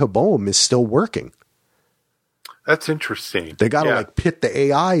 because Rehoboam is still working. That's interesting. They got to pit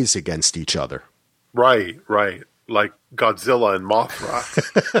the AIs against each other. Right. Like Godzilla and Mothra.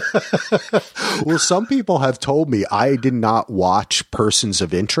 Well, some people have told me, I did not watch Persons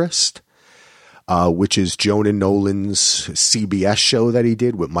of Interest, which is Jonah Nolan's CBS show that he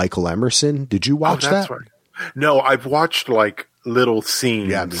did with Michael Emerson. Did you watch that? Right. No, I've watched like little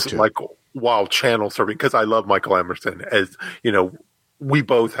scenes, me too. like while channel surfing, because I love Michael Emerson. As we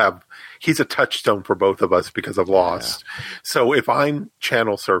both have, he's a touchstone for both of us because of Lost. Yeah. So if I'm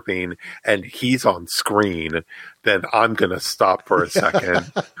channel surfing and he's on screen, then I'm going to stop for a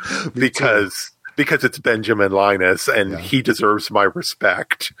second because it's Benjamin Linus, and he deserves my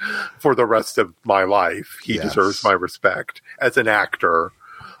respect for the rest of my life. He deserves my respect as an actor.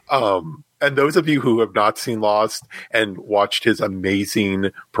 And those of you who have not seen Lost and watched his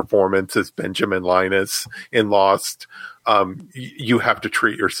amazing performance as Benjamin Linus in Lost, you have to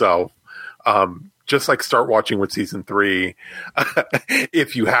treat yourself. Just like start watching with season 3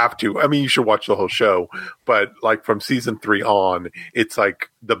 if you have to. I mean, you should watch the whole show, but like from season 3 on, it's like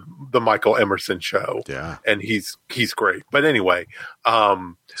the Michael Emerson show. Yeah. And he's great. But anyway,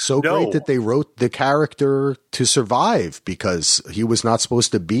 great that they wrote the character to survive, because he was not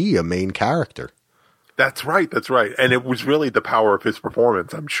supposed to be a main character. That's right. And it was really the power of his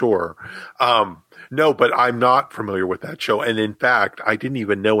performance, I'm sure. No, but I'm not familiar with that show. And in fact, I didn't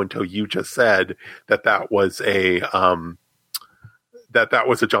even know until you just said that was a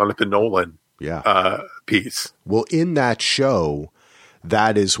Jonathan Nolan piece. Well, in that show,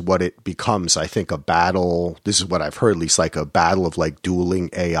 that is what it becomes, I think, a battle. This is what I've heard, at least, like a battle of like dueling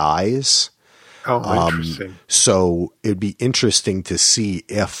AIs. Oh, interesting. So it'd be interesting to see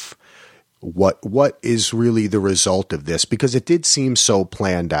if what is really the result of this, because it did seem so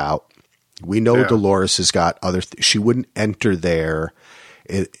planned out. We know Dolores has got other she wouldn't enter there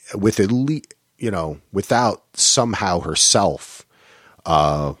with at least, without somehow herself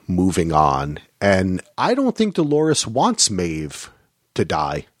moving on. And I don't think Dolores wants Maeve to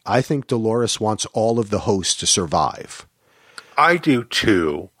die. I think Dolores wants all of the hosts to survive. I do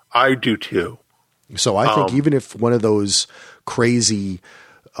too. So I think even if one of those crazy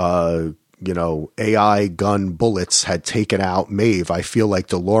AI gun bullets had taken out Maeve, I feel like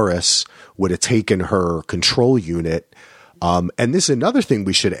Dolores would have taken her control unit. And this is another thing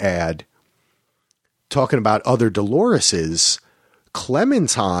we should add. talking about other Doloreses,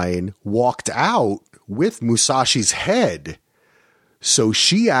 Clementine walked out with Musashi's head. So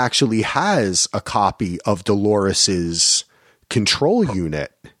she actually has a copy of Dolores's control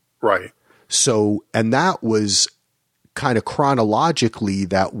unit. Right. So, and that was kind of chronologically,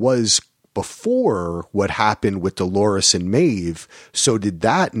 that was before what happened with Dolores and Maeve. So did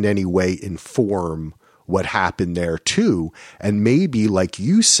that in any way inform what happened there too? And maybe, like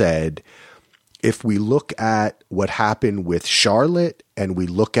you said, if we look at what happened with Charlotte and we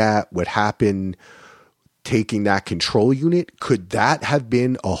look at what happened taking that control unit, could that have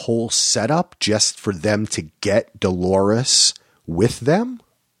been a whole setup just for them to get Dolores with them?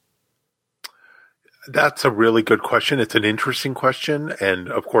 That's a really good question. It's an interesting question. And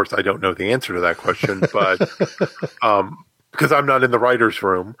of course, I don't know the answer to that question, but because I'm not in the writer's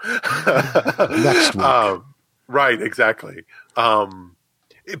room. Next week. Right, exactly.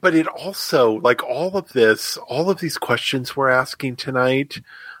 But it also, like all of these questions we're asking tonight,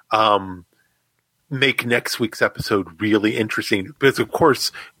 make next week's episode really interesting because, of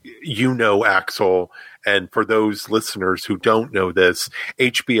course, Axel, and for those listeners who don't know this,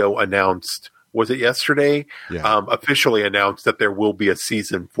 HBO announced, was it yesterday? Yeah. Officially announced that there will be a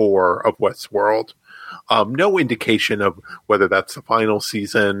season 4 of Westworld. No indication of whether that's the final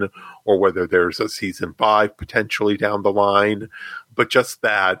season or whether there's a season 5 potentially down the line, but just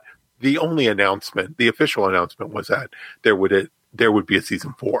that the official announcement was that there would be a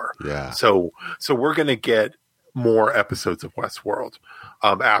season 4. Yeah. So we're going to get more episodes of Westworld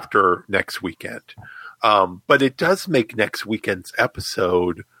after next weekend. But it does make next weekend's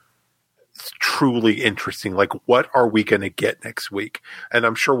episode truly interesting. Like, what are we going to get next week? And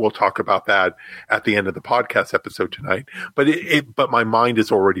I'm sure we'll talk about that at the end of the podcast episode tonight. But but my mind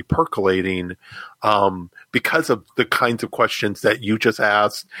is already percolating because of the kinds of questions that you just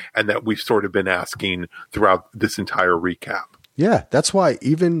asked and that we've sort of been asking throughout this entire recap. Yeah, that's why,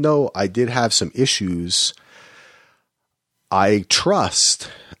 even though I did have some issues, I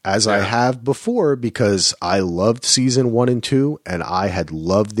trust, as I have before, because I loved season 1 and 2, and I had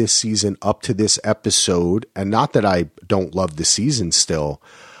loved this season up to this episode. And not that I don't love the season still,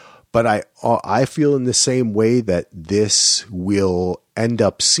 but I feel in the same way that this will end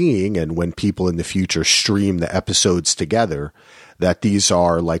up seeing, and when people in the future stream the episodes together, that these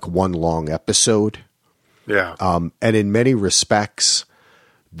are like one long episode. Yeah. And in many respects,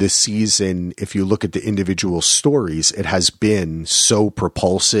 this season, if you look at the individual stories, it has been so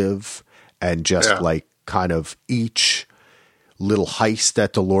propulsive and just like kind of each little heist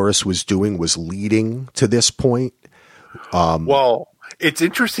that Dolores was doing was leading to this point. Well, it's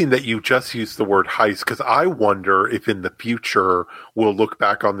interesting that you just used the word heist, because I wonder if in the future we'll look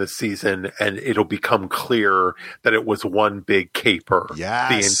back on this season and it'll become clear that it was one big caper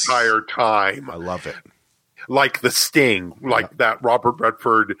the entire time. I love it. Like The Sting, like that Robert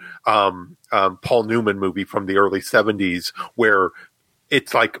Redford, Paul Newman movie from the early 70s, where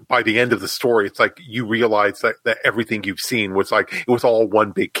it's like by the end of the story, it's like you realize that everything you've seen was like, it was all one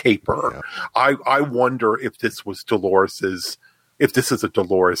big caper. Yeah. I wonder if this was if this is a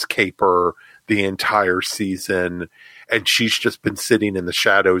Dolores caper the entire season, and she's just been sitting in the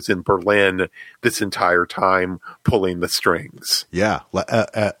shadows in Berlin this entire time, pulling the strings. Yeah.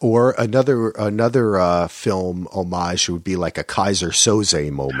 Or another film homage would be like a Kaiser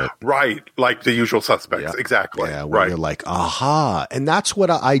Soze moment. Right. Like The Usual Suspects. Yeah. Exactly. Yeah. Where you're like, aha. And that's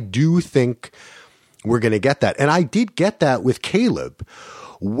what I do think we're going to get that. And I did get that with Caleb.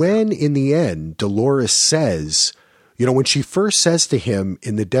 When in the end, Dolores says, when she first says to him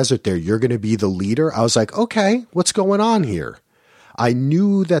in the desert there, you're going to be the leader, I was like, okay, what's going on here? I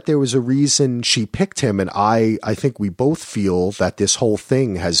knew that there was a reason she picked him, and I think we both feel that this whole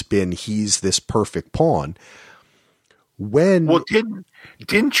thing has been he's this perfect pawn. Well,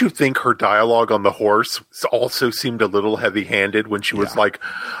 didn't you think her dialogue on the horse also seemed a little heavy-handed when she was like,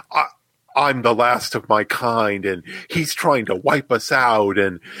 I'm the last of my kind, and he's trying to wipe us out.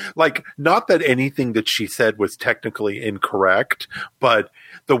 And like, not that anything that she said was technically incorrect, but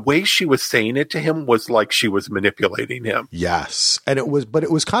the way she was saying it to him was like she was manipulating him. Yes. And it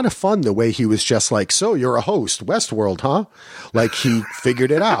was kind of fun the way he was just like, so you're a host, Westworld, huh? Like he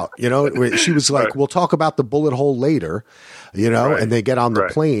figured it out, she was like, we'll talk about the bullet hole later, and they get on the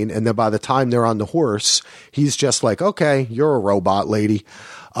plane. And then by the time they're on the horse, he's just like, okay, you're a robot lady.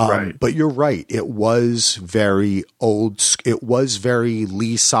 But you're right. It was very old. It was very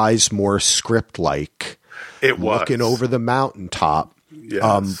Lee Sizemore script-like. It was. Looking over the mountaintop.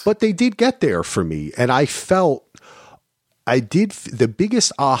 Yes. But they did get there for me. And I felt the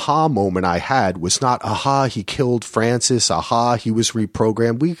biggest aha moment I had was not, aha, he killed Francis, aha, he was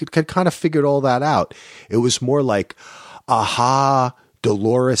reprogrammed. We could kind of figured all that out. It was more like, aha,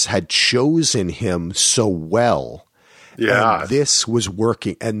 Dolores had chosen him so well. Yeah. And this was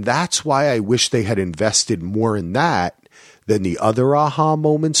working. And that's why I wish they had invested more in that than the other aha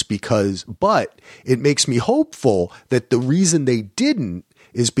moments, but it makes me hopeful that the reason they didn't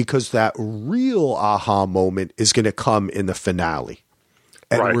is because that real aha moment is going to come in the finale.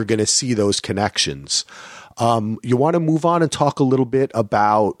 And we're going to see those connections. You want to move on and talk a little bit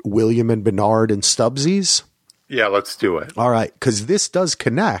about William and Bernard and Stubbsies? Yeah, let's do it. All right, because this does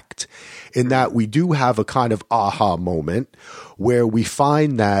connect in that we do have a kind of aha moment where we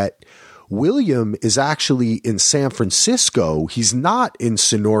find that William is actually in San Francisco. He's not in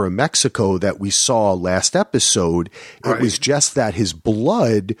Sonora, Mexico that we saw last episode. It was just that his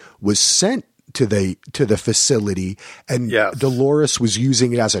blood was sent to the facility, and Dolores was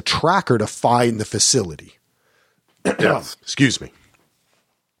using it as a tracker to find the facility. Yes. Excuse me.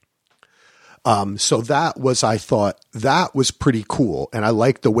 So that was, I thought, that was pretty cool, and I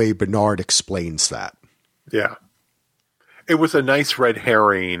like the way Bernard explains that. Yeah. It was a nice red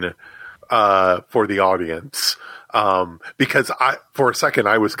herring for the audience. Because for a second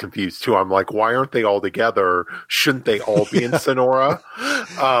I was confused too. I'm like, why aren't they all together? Shouldn't they all be in Sonora?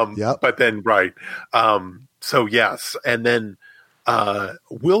 But then, so yes. And then,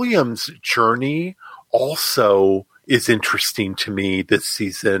 William's journey also is interesting to me this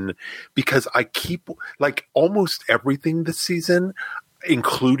season because I keep like almost everything this season,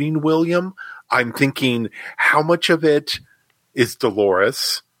 including William. I'm thinking how much of it is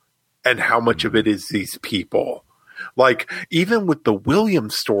Dolores and how much of it is these people. Like, even with the William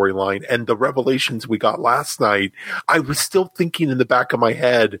storyline and the revelations we got last night, I was still thinking in the back of my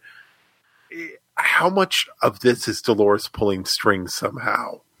head, how much of this is Dolores pulling strings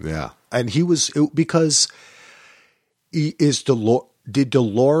somehow? Yeah. And did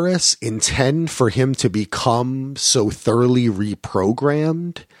Dolores intend for him to become so thoroughly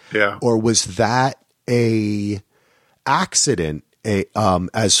reprogrammed? Yeah. Or was that a accident?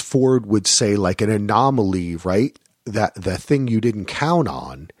 As Ford would say, like an anomaly, right? That the thing you didn't count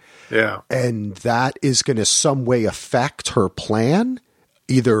on. Yeah. And that is going to some way affect her plan,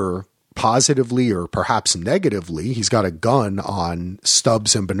 either positively or perhaps negatively. He's got a gun on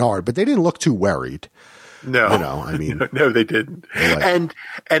Stubbs and Bernard, but they didn't look too worried. No, I mean, no, they didn't. Like,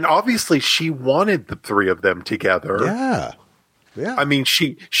 and obviously she wanted the three of them together. Yeah. Yeah. I mean,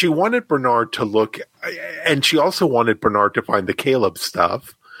 she wanted Bernard to look, and she also wanted Bernard to find the Caleb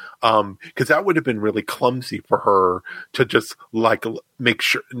stuff, because that would have been really clumsy for her to just like make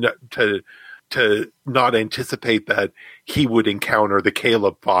sure to not anticipate that he would encounter the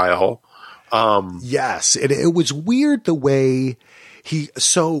Caleb file. Yes, it was weird the way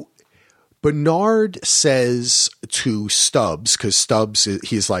Bernard says to Stubbs, because Stubbs,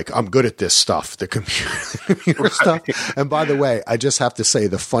 he's like, I'm good at this stuff, the computer stuff. And by the way, I just have to say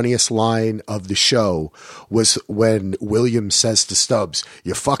the funniest line of the show was when William says to Stubbs,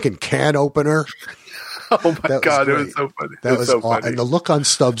 "You fucking can opener." Oh my God, it was so funny. That was so funny. And the look on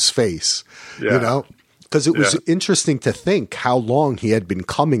Stubbs' face, because it was interesting to think how long he had been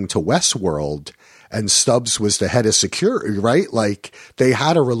coming to Westworld. And Stubbs was the head of security, right? Like they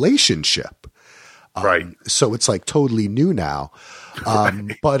had a relationship. Right. So it's like totally new now.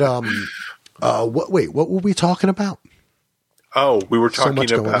 What were we talking about? Oh, we were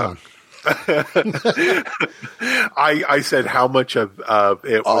talking about, I said how much of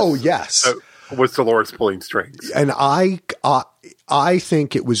it was. Oh, yes. Was Dolores pulling strings. And I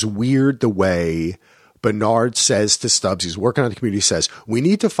think it was weird the way Bernard says to Stubbs, he's working on the community, says, we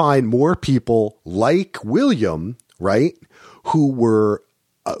need to find more people like William, right, who were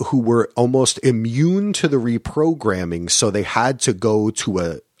almost immune to the reprogramming, so they had to go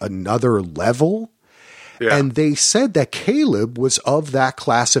to another level. Yeah. And they said that Caleb was of that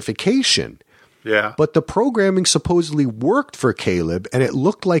classification. Yeah. But the programming supposedly worked for Caleb, and it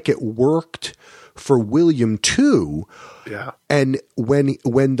looked like it worked for William too. Yeah. And when he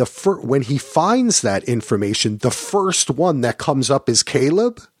finds that information, the first one that comes up is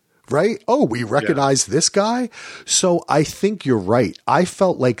Caleb, right? Oh, we recognize this guy. So I think you're right. I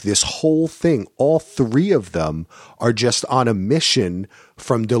felt like this whole thing, all three of them are just on a mission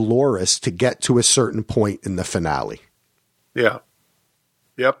from Dolores to get to a certain point in the finale. Yeah.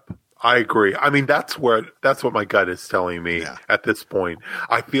 Yep. I agree. I mean, that's what my gut is telling me at this point.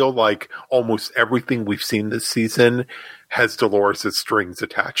 I feel like almost everything we've seen this season has Dolores' strings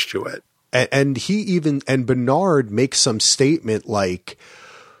attached to it. And Bernard makes some statement like,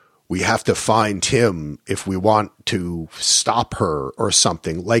 we have to find him if we want to stop her or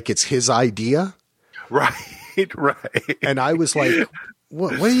something. Like it's his idea. Right. And I was like,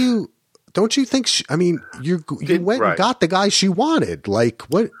 what do you, don't you think, you went and got the guy she wanted. Like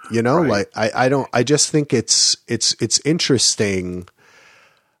what, like I just think it's interesting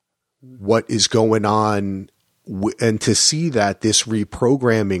what is going on. And to see that this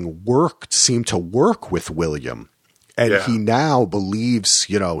reprogramming seemed to work with William. And he now believes,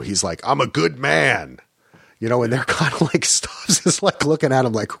 he's like, I'm a good man, and they're kind of like, Stubbs is like looking at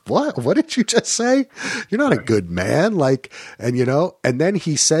him like, what did you just say? You're not a good man. Like, and then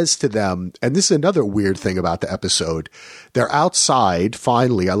he says to them, and this is another weird thing about the episode. They're outside.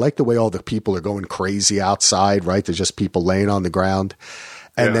 Finally, I like the way all the people are going crazy outside, right? There's just people laying on the ground.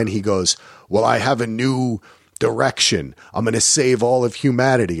 And then he goes, well, I have a new direction. I'm going to save all of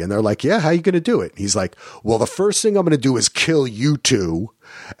humanity. And they're like, yeah, how are you going to do it? He's like, well, the first thing I'm going to do is kill you two.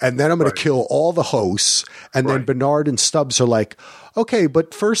 And then I'm going to kill all the hosts. And then Bernard and Stubbs are like, okay,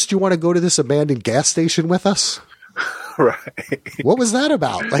 but first you want to go to this abandoned gas station with us? Right. What was that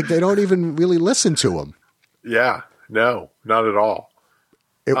about? Like they don't even really listen to him. Yeah, no, not at all.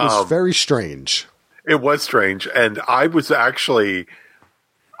 It was very strange. It was strange. And I was actually,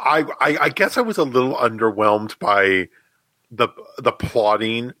 I guess I was a little underwhelmed by the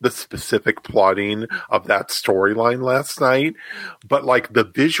plotting, the specific plotting of that storyline last night. But like the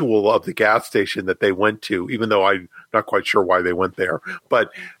visual of the gas station that they went to, even though I'm not quite sure why they went there,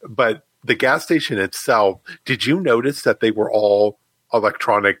 but the gas station itself, did you notice that they were all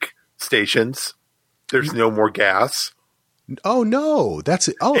electronic stations? There's no more gas. Oh no, that's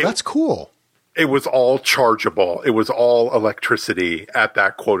cool. It was all chargeable. It was all electricity at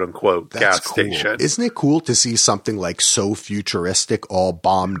that quote unquote gas station. Isn't it cool to see something like so futuristic, all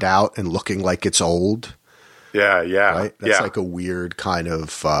bombed out and looking like it's old? Yeah. Right? That's like a weird kind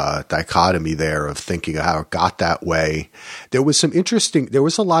of dichotomy there of thinking of how it got that way. There was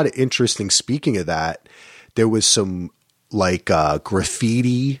a lot of interesting, speaking of that, there was some like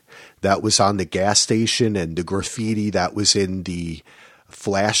graffiti that was on the gas station, and the graffiti that was in the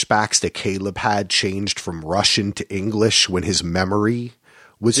flashbacks that Caleb had changed from Russian to English when his memory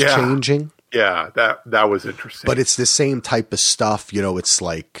was changing. Yeah, that was interesting. But it's the same type of stuff, it's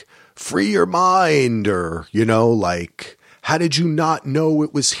like free your mind, or, like, how did you not know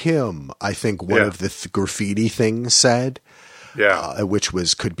it was him? I think one of the graffiti things said. Yeah. Which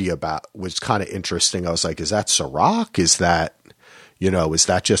was kind of interesting. I was like, is that Serac? Is that, is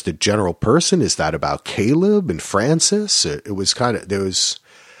that just a general person? Is that about Caleb and Francis? It was kind of, there was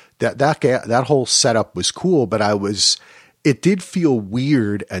that whole setup was cool, but it did feel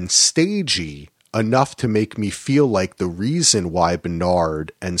weird and stagey enough to make me feel like the reason why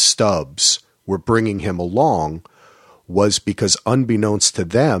Bernard and Stubbs were bringing him along was because unbeknownst to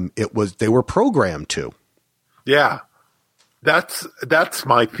them, they were programmed to. Yeah. That's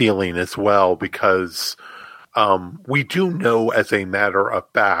my feeling as well, because we do know as a matter of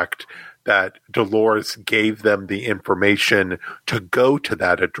fact that Dolores gave them the information to go to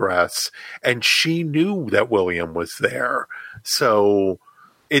that address, and she knew that William was there. So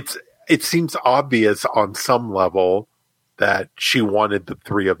it seems obvious on some level that she wanted the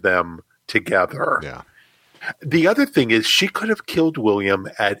three of them together. Yeah. The other thing is she could have killed William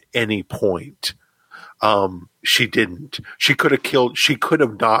at any point. She didn't. She could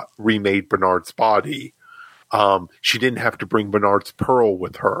have not remade Bernard's body. She didn't have to bring Bernard's pearl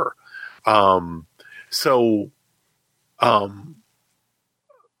with her. Her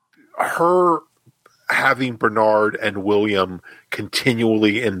having Bernard and William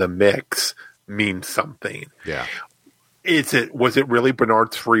continually in the mix means something. Yeah. Was it really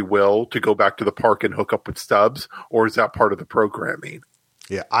Bernard's free will to go back to the park and hook up with Stubbs, or is that part of the programming?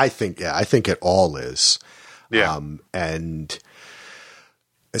 Yeah, I think it all is. Yeah. And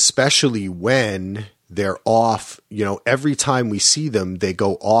especially when they're off, every time we see them, they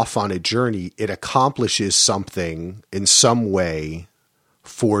go off on a journey. It accomplishes something in some way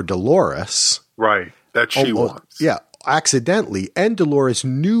for Dolores. Right. That she wants. Yeah. Accidentally. And Dolores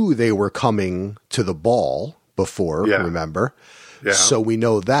knew they were coming to the ball before, remember? Yeah. So we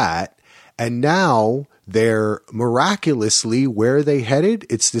know that. And now they're miraculously, where are they headed?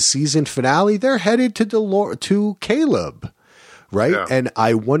 It's the season finale. They're headed to Caleb, right? Yeah. And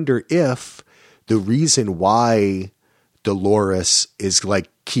I wonder if the reason why Dolores is like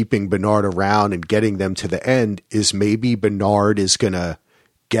keeping Bernard around and getting them to the end is maybe Bernard is going to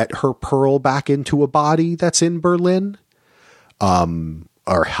get her pearl back into a body that's in Berlin,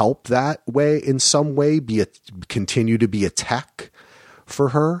 or help that way in some way, continue to be a tech for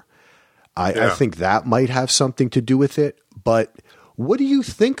her. I think that might have something to do with it. But What do you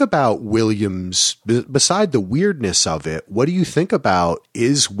think about William's, beside the weirdness of it, what do you think about,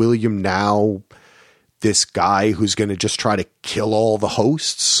 is William now this guy who's going to just try to kill all the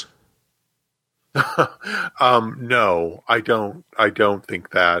hosts? No, I don't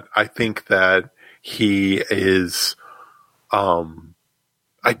think that. I think that he is, I'm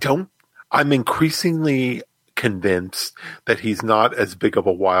increasingly convinced that he's not as big of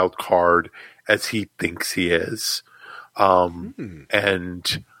a wild card as he thinks he is.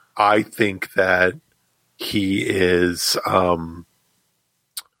 And I think that he is,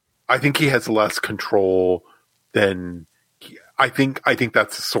 I think he has less control than I think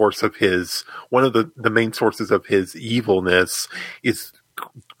that's the source of his, one of the main sources of his evilness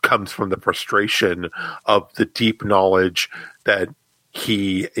comes from the frustration of the deep knowledge that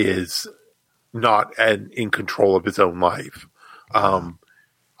he is not in control of his own life.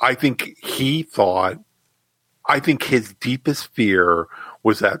 I think his deepest fear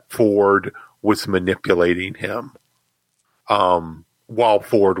was that Ford was manipulating him while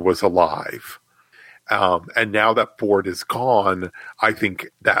Ford was alive. And now that Ford is gone, I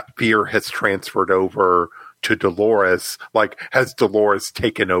think that fear has transferred over to Dolores. Like, has Dolores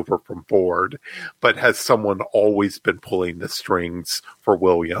taken over from Ford? But has someone always been pulling the strings for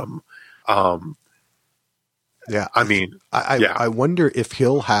William? Yeah. I wonder if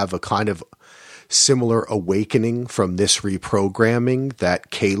he'll have a kind of similar awakening from this reprogramming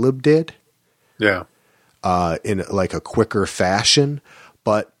that Caleb did. Yeah. In like a quicker fashion,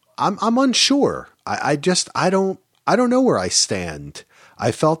 but I'm unsure. I don't know where I stand.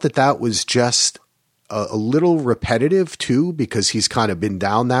 I felt that was just a little repetitive too, because he's kind of been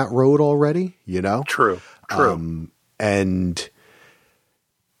down that road already, you know? True. And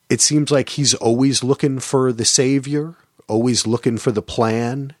it seems like he's always looking for the savior, always looking for the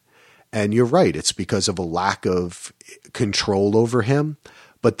plan. And you're right. It's because of a lack of control over him.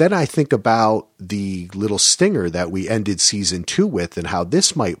 But then I think about the little stinger that we ended season 2 with and how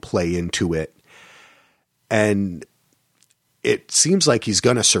this might play into it. And it seems like he's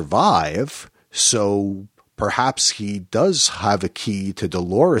going to survive. So perhaps he does have a key to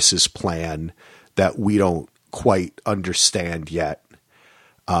Dolores's plan that we don't quite understand yet.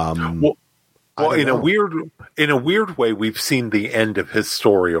 Well, in a weird way, we've seen the end of his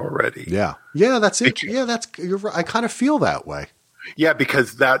story already. Yeah, that's it. You're right. I kind of feel that way. Yeah,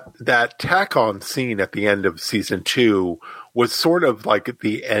 because that tack-on scene at the end of season 2 was sort of like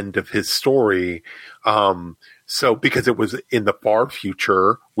the end of his story. So because it was in the far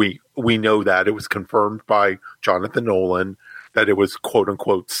future, we know that it was confirmed by Jonathan Nolan that it was quote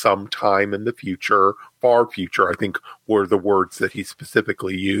unquote sometime in the future, far future, I think were the words that he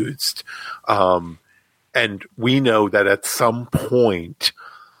specifically used. And we know that at some point,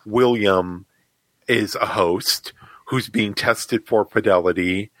 William is a host who's being tested for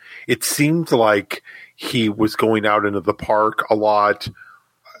fidelity. It seemed like he was going out into the park a lot.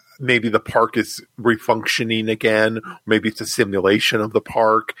 Maybe the park is refunctioning again. Maybe it's a simulation of the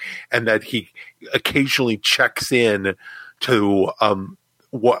park, and that he occasionally checks in to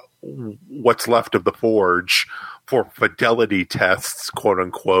what's left of the Forge for fidelity tests, quote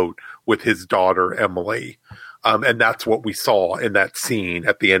unquote, with his daughter Emily. And that's what we saw in that scene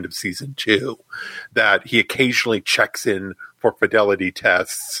at the end of season 2, that he occasionally checks in for fidelity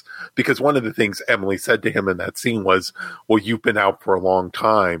tests, because one of the things Emily said to him in that scene was, well, you've been out for a long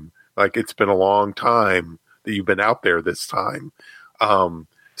time. Like, it's been a long time that you've been out there this time.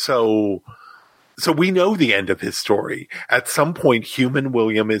 So we know the end of his story. At some point, human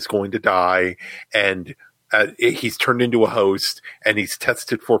William is going to die, and he's turned into a host, and he's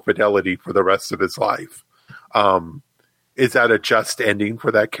tested for fidelity for the rest of his life. Is that a just ending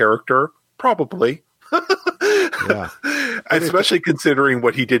for that character? Probably. Yeah. Especially considering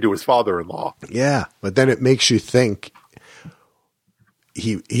what he did to his father-in-law. Yeah. But then it makes you think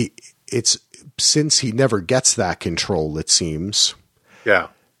it's since he never gets that control, it seems. Yeah.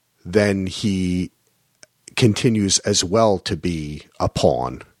 Then he continues as well to be a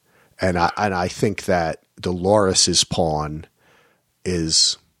pawn. And I think that Dolores's pawn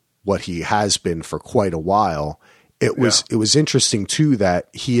is what he has been for quite a while. It was interesting too that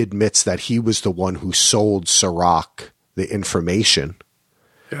he admits that he was the one who sold Serac the information.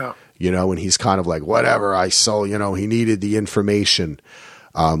 Yeah. You know, and he's kind of like, whatever, I sold, you know, he needed the information.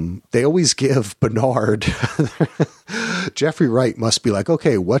 They always give Bernard, Jeffrey Wright must be like,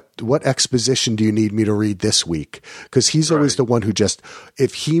 okay, what exposition do you need me to read this week? Because he's always the one who just,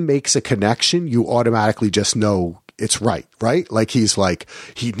 if he makes a connection, you automatically just know it's right? Like he's like,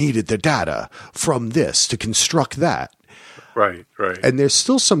 he needed the data from this to construct that. Right. And there's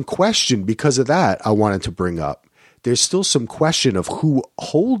still some question because of that I wanted to bring up. there's still some question of who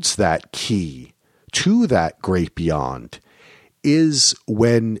holds that key to that great beyond. Is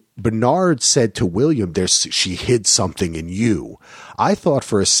when Bernard said to William, she hid something in you. I thought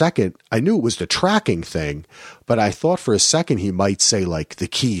for a second, I knew it was the tracking thing, but I thought for a second he might say, like, the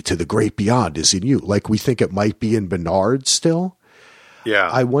key to the great beyond is in you. Like, we think it might be in Bernard still. Yeah.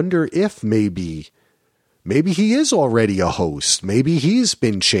 I wonder if maybe he is already a host. Maybe he's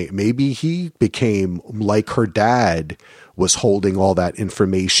been changed. Maybe he became like her dad was holding all that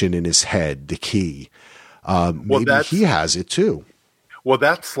information in his head, the key. Maybe he has it too. Well,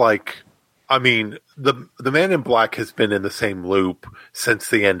 that's like, I mean, the Man in Black has been in the same loop since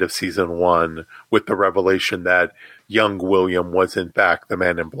the end of season 1 with the revelation that young William was in fact the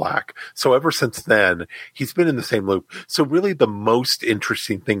Man in Black. So ever since then, he's been in the same loop. So really the most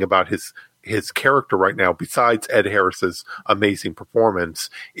interesting thing about his character right now, besides Ed Harris's amazing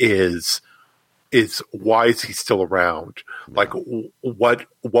performance, is why is he still around? Like, what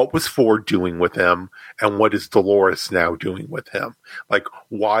was Ford doing with him, and what is Dolores now doing with him? Like,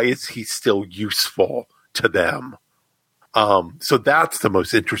 why is he still useful to them? So that's the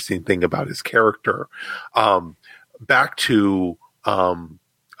most interesting thing about his character. Back to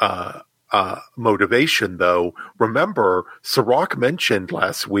motivation, though. Remember, Serac mentioned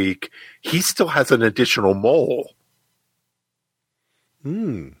last week he still has an additional mole.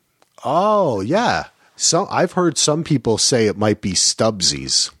 Oh, yeah. So I've heard some people say it might be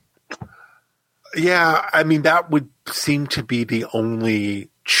Stubbsy's. Yeah, I mean, that would seem to be the only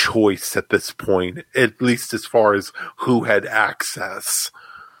choice at this point, at least as far as who had access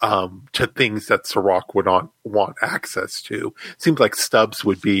to things that Serac would not want access to. Seems like Stubbs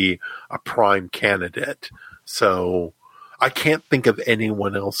would be a prime candidate. So I can't think of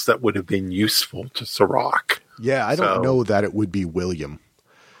anyone else that would have been useful to Serac. Yeah, I don't know that it would be William.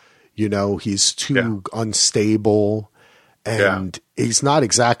 You know, he's too unstable, and he's not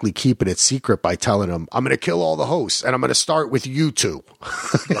exactly keeping it secret by telling him, I'm going to kill all the hosts, and I'm going to start with you two.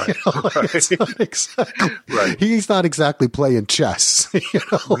 Right. Right. He's not exactly playing chess. You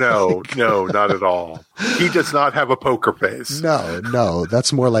know? No, not at all. He does not have a poker face. No,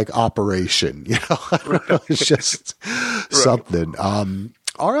 that's more like Operation. You know, I don't know, it's just something.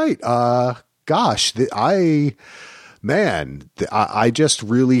 All right. Gosh, I just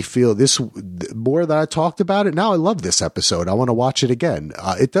really feel this more that I talked about it. Now I love this episode. I want to watch it again.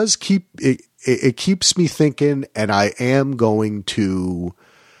 It does it keeps me thinking, and I am going to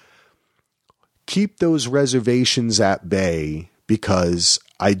keep those reservations at bay because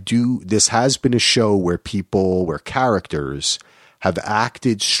this has been a show where characters have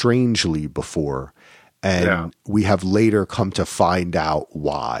acted strangely before, and we have later come to find out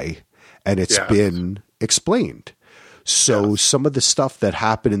why, and it's been explained. So some of the stuff that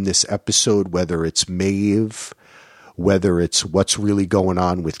happened in this episode, whether it's Maeve, whether it's what's really going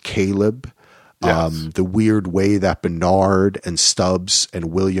on with Caleb, the weird way that Bernard and Stubbs and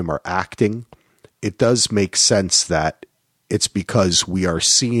William are acting, it does make sense that it's because we are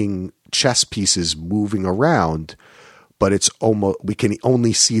seeing chess pieces moving around, but it's almost, we can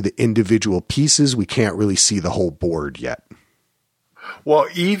only see the individual pieces. We can't really see the whole board yet. Well,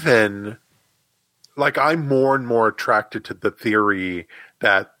 even like I'm more and more attracted to the theory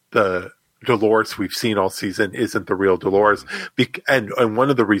that the Dolores we've seen all season isn't the real Dolores. And one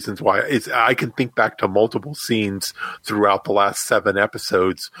of the reasons why is I can think back to multiple scenes throughout the last 7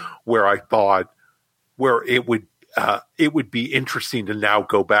 episodes where I thought it would be interesting to now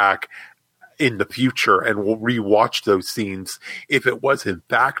go back in the future and we'll rewatch those scenes if it was in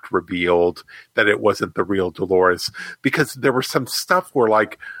fact revealed that it wasn't the real Dolores, because there was some stuff where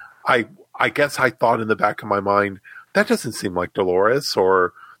like I guess I thought in the back of my mind, that doesn't seem like Dolores,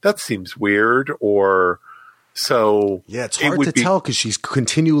 or that seems weird, or so. Yeah, it's hard to tell because she's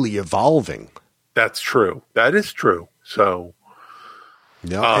continually evolving. That's true. That is true. So,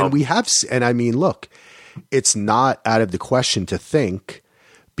 and I mean, look, it's not out of the question to think,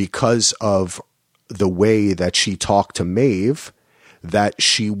 because of the way that she talked to Maeve, that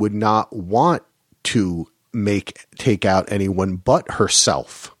she would not want to take out anyone but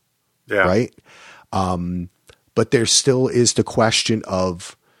herself. Yeah. Right. But there still is the question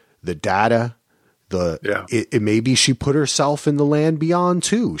of the data. Maybe she put herself in the land beyond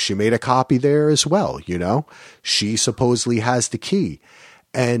too. She made a copy there as well. You know, she supposedly has the key.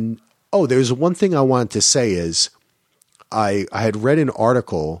 And there's one thing I wanted to say is I had read an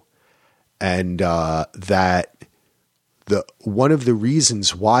article and that one of the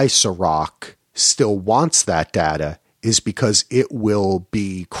reasons why Serac still wants that data is because it will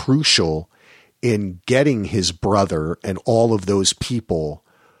be crucial in getting his brother and all of those people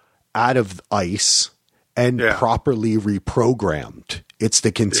out of ICE and properly reprogrammed. It's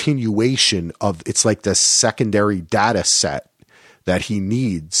the continuation of, it's like the secondary data set that he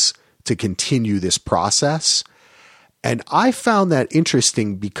needs to continue this process. And I found that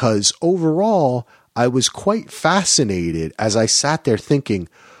interesting because overall, I was quite fascinated as I sat there thinking,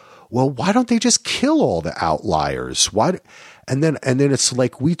 well, why don't they just kill all the outliers? Why? And then it's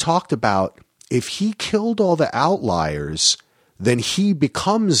like we talked about, if he killed all the outliers, then he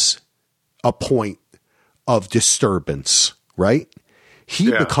becomes a point of disturbance, right?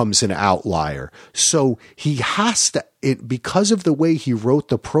 He becomes an outlier. So he has to, because of the way he wrote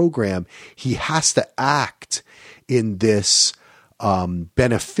the program, he has to act in this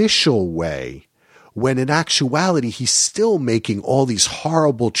beneficial way, when in actuality, he's still making all these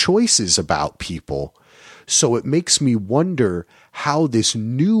horrible choices about people. So it makes me wonder how this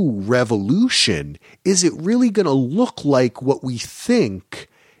new revolution, is it really going to look like what we think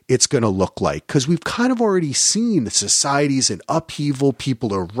it's going to look like? Because we've kind of already seen the society's in upheaval,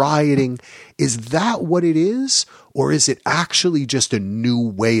 people are rioting. Is that what it is? Or is it actually just a new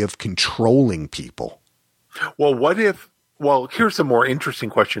way of controlling people? Well, well, here's a more interesting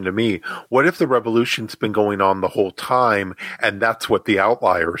question to me. What if the revolution's been going on the whole time and that's what the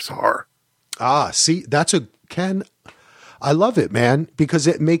outliers are? See, Ken, I love it, man, because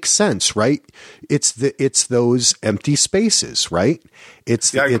it makes sense, right? It's those empty spaces, right?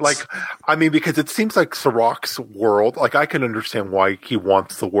 Because it seems like Sirach's world, like I can understand why he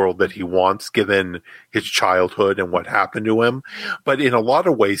wants the world that he wants, given his childhood and what happened to him. But in a lot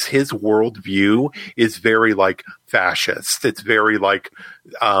of ways, his worldview is very like fascist. It's very like,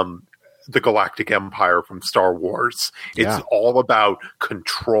 the Galactic Empire from Star Wars. It's all about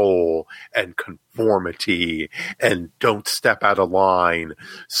control and conformity and don't step out of line.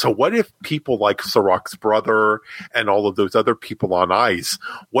 So what if people like Sirach's brother and all of those other people on ICE,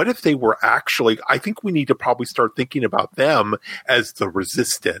 what if they were actually, I think we need to probably start thinking about them as the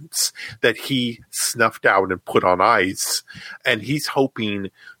resistance that he snuffed out and put on ICE. And he's hoping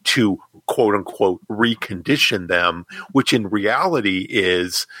to quote unquote recondition them, which in reality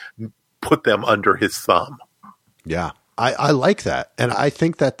is put them under his thumb. Yeah, I like that. And I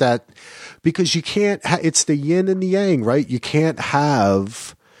think that because you can't, it's the yin and the yang, right? You can't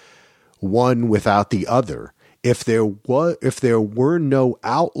have one without the other. If there were no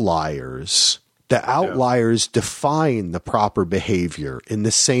outliers, the outliers define the proper behavior in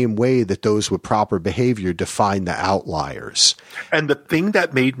the same way that those with proper behavior define the outliers. And the thing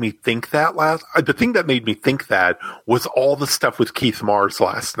that made me think that was all the stuff with Keith Mars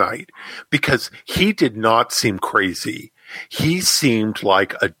last night, because he did not seem crazy. He seemed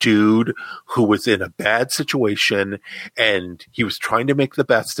like a dude who was in a bad situation and he was trying to make the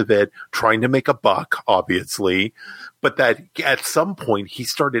best of it, trying to make a buck, obviously, but that at some point he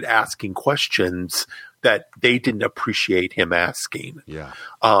started asking questions that they didn't appreciate him asking. Yeah.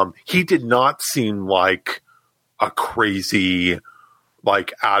 He did not seem like a crazy,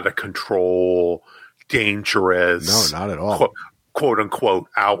 like out of control, dangerous, no, not at all, quote unquote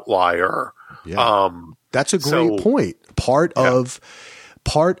outlier. Yeah. That's a great point. Part of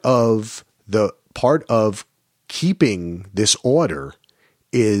keeping this order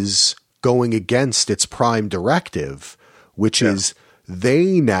is going against its prime directive, which is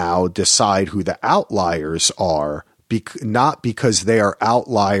they now decide who the outliers are, not because they are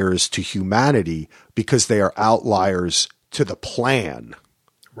outliers to humanity, because they are outliers to the plan.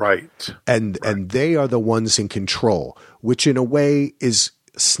 Right. And they are the ones in control, which in a way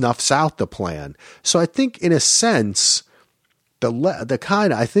snuffs out the plan. So I think in a sense,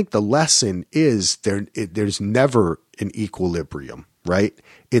 I think the lesson is there's never an equilibrium, right?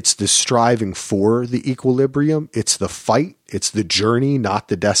 It's the striving for the equilibrium. It's the fight. It's the journey, not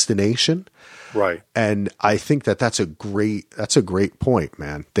the destination. Right. And I think that's a great point,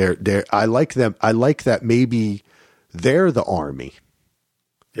 man. I like them. I like that maybe they're the army.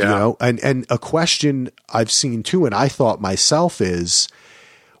 Yeah. You know, and a question I've seen too, and I thought myself is,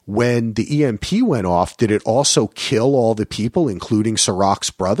 when the EMP went off, did it also kill all the people, including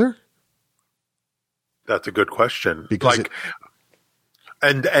Sirach's brother? That's a good question. Because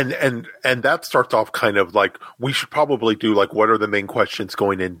and that starts off kind of like, we should probably do like, what are the main questions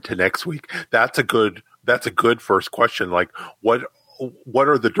going into next week? That's a good first question. Like, what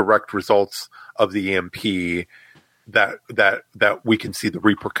are the direct results of the EMP that we can see the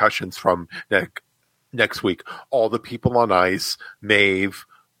repercussions from next week? All the people on ICE, Maeve,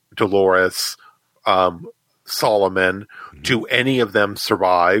 Dolores, Solomon, do any of them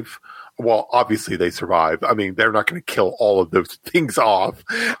survive? Well, obviously they survive. I mean, they're not going to kill all of those things off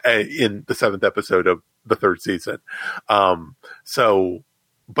in the 7th episode of the 3rd season.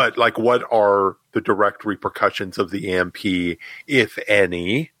 but like, what are the direct repercussions of the EMP, if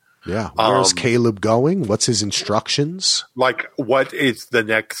any? Yeah. Where's Caleb going? What's his instructions? Like, what is the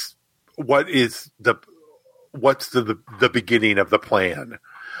next? What's the beginning of the plan?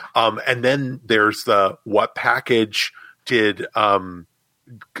 And then there's what package did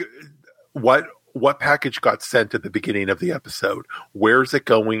what package got sent at the beginning of the episode? Where's it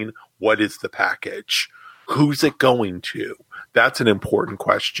going? What is the package? Who's it going to? That's an important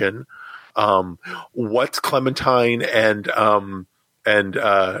question. What's Clementine and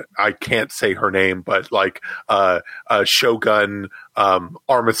I can't say her name, but like Shogun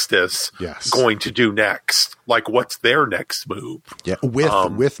Armistice going to do next? Like, what's their next move? Yeah,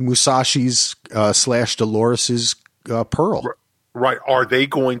 with Musashi's / Dolores's pearl. Right. Are they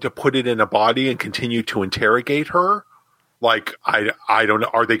going to put it in a body and continue to interrogate her? Like, I don't know.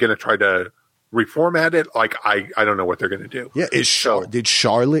 Are they going to try to reformat it? Like, I don't know what they're going to do. Yeah. Did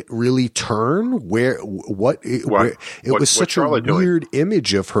Charlotte really turn? It was such a weird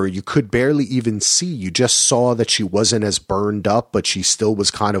image of her. You could barely even see. You just saw that she wasn't as burned up, but she still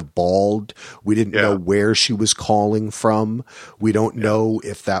was kind of bald. We didn't know where she was calling from. We don't know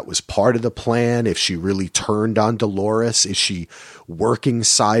if that was part of the plan, if she really turned on Dolores. Is she working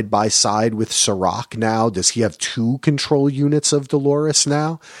side by side with Serac now? Does he have 2 control units of Dolores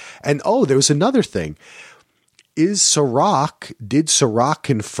now? And there was another thing. Did Serac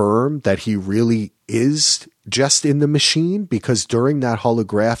confirm that he really is just in the machine? Because during that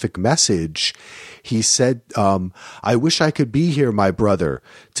holographic message, he said, I wish I could be here, my brother,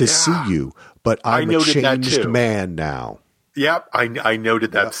 to see you, but I'm a changed man now. Yep, I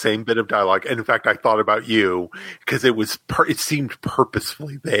noted that same bit of dialogue. And in fact, I thought about you because it seemed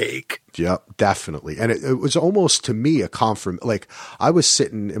purposefully vague. Yep, definitely. And it was almost to me a confirmation. Like, I was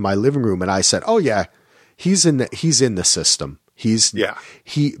sitting in my living room and I said, "Oh yeah, he's in the system."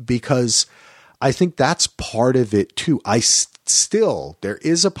 Because I think that's part of it too. There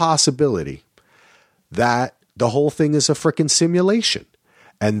is a possibility that the whole thing is a freaking simulation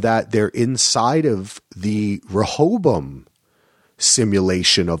and that they're inside of the Rehoboam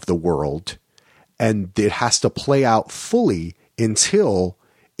simulation of the world, and it has to play out fully until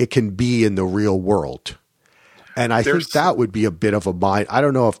it can be in the real world. And I think that would be a bit of a mind. I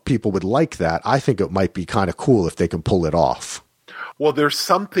don't know if people would like that. I think it might be kind of cool if they can pull it off. Well, there's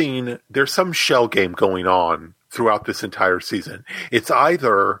some shell game going on throughout this entire season. It's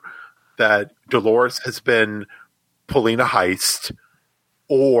either that Dolores has been pulling a heist,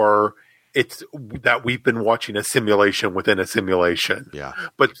 or it's that we've been watching a simulation within a simulation. Yeah.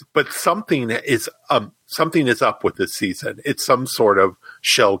 But something is up with this season. It's some sort of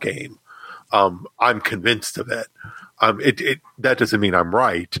shell game. I'm convinced of it. That doesn't mean I'm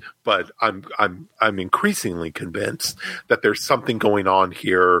right, but I'm increasingly convinced that there's something going on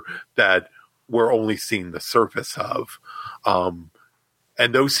here that we're only seeing the surface of.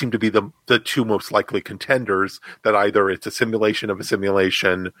 And those seem to be the 2 most likely contenders, that either it's a simulation of a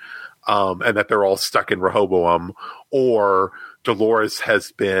simulation, and that they're all stuck in Rehoboam, or Dolores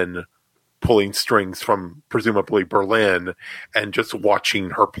has been pulling strings from presumably Berlin and just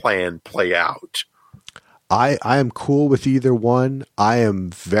watching her plan play out. I am cool with either one. I am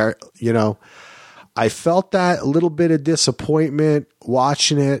very, I felt that a little bit of disappointment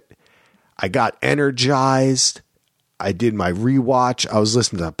watching it. I got energized. I did my rewatch. I was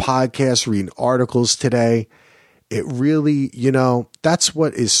listening to podcasts, reading articles today. It really, that's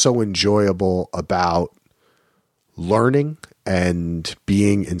what is so enjoyable about learning and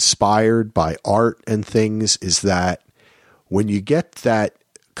being inspired by art and things, is that when you get that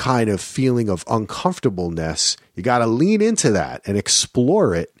kind of feeling of uncomfortableness, you got to lean into that and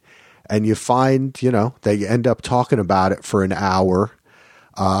explore it. And you find, that you end up talking about it for an hour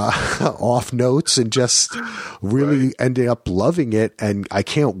off notes and just really ended up loving it. And I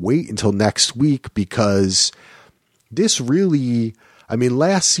can't wait until next week, because this really,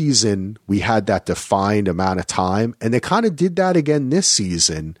 last season we had that defined amount of time, and they kind of did that again this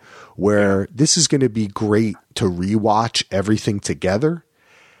season, where this is going to be great to rewatch everything together.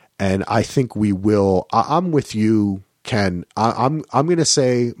 And I think we will. I'm with you, Ken. I'm going to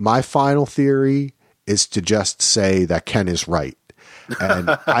say my final theory is to just say that Ken is right. And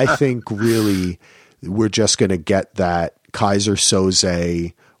I think really we're just going to get that Kaiser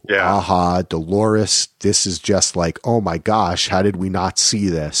Soze, aha, Dolores. This is just like, oh my gosh, how did we not see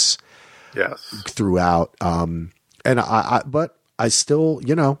this? Yes. Throughout. But I still,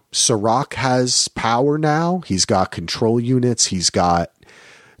 Serac has power now. He's got control units. He's got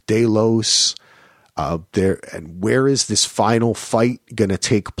Delos. And where is this final fight going to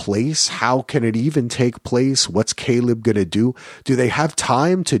take place? How can it even take place? What's Caleb going to do? Do they have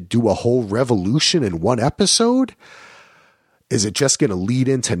time to do a whole revolution in one episode? Is it just going to lead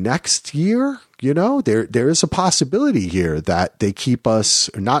into next year? You know, there is a possibility here that they keep us,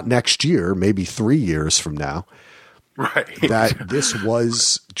 not next year, maybe 3 years from now. Right. That this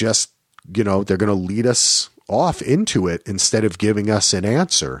was just, you know, they're going to lead us off into it instead of giving us an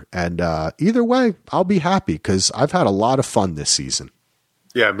answer. And either way, I'll be happy because I've had a lot of fun this season.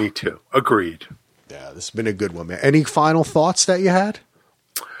 Yeah, me too. Agreed. Yeah, this has been a good one, man. Any final thoughts that you had?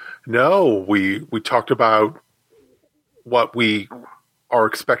 No, we talked about what we are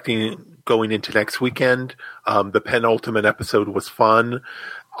expecting going into next weekend. The penultimate episode was fun.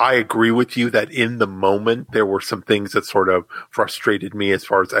 I agree with you that in the moment there were some things that sort of frustrated me as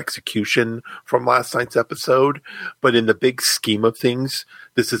far as execution from last night's episode. But in the big scheme of things,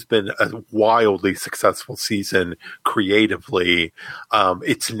 this has been a wildly successful season creatively. I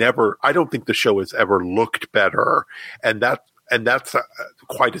don't think the show has ever looked better. And that's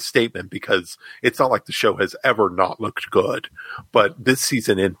quite a statement because it's not like the show has ever not looked good. But this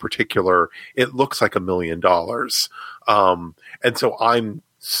season in particular, it looks like $1 million. And so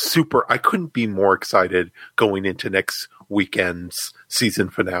I couldn't be more excited going into next weekend's season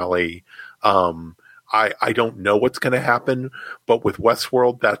finale. I don't know what's going to happen, but with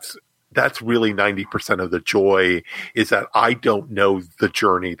Westworld, that's really 90% of the joy is that I don't know the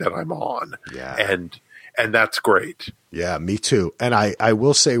journey that I'm on. Yeah. And that's great. Yeah, me too. And I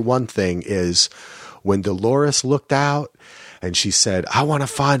will say one thing is when Dolores looked out and she said, I want to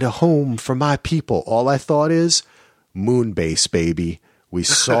find a home for my people. All I thought is Moonbase, baby. We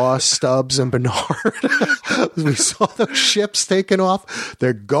saw Stubbs and Bernard. We saw those ships taking off.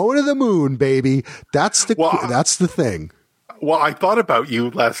 They're going to the moon, baby. That's the thing. Well, I thought about you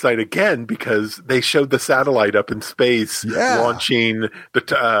last night again because they showed the satellite up in space launching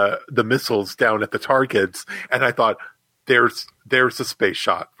the missiles down at the targets, and I thought there's a space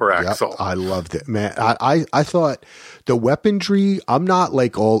shot for Axel. Yep, I loved it, man. I thought the weaponry. I'm not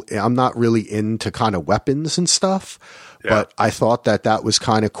really into kind of weapons and stuff. Yeah. But I thought that was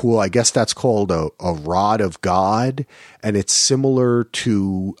kind of cool. I guess that's called a rod of God, and it's similar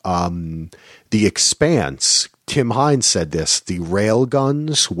to The Expanse. Tim Hines said this, the rail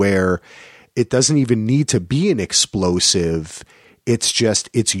guns, where it doesn't even need to be an explosive.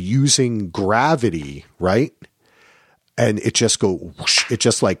 It's using gravity, right? And it just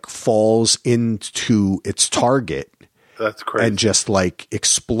like falls into its target. That's crazy. And just like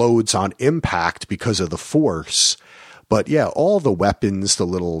explodes on impact because of the force. But yeah, all the weapons, the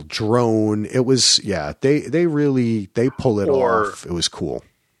little drone, it was, they pull it off. It was cool.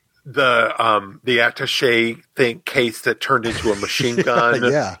 The attaché case that turned into a machine gun.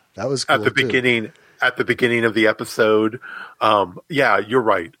 Yeah, that was cool at the beginning of the episode. You're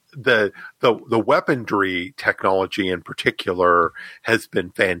right. The weaponry technology in particular has been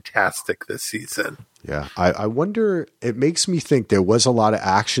fantastic this season. Yeah. I wonder, it makes me think there was a lot of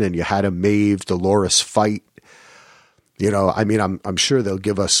action and you had a Maeve Dolores fight. You know, I mean, I'm sure they'll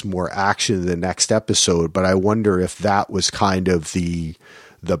give us more action in the next episode, but I wonder if that was kind of the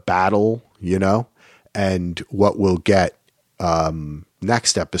battle, you know, and what we'll get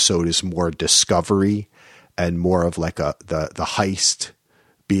next episode is more discovery and more of like the heist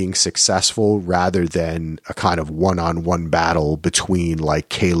being successful rather than a kind of one-on-one battle between like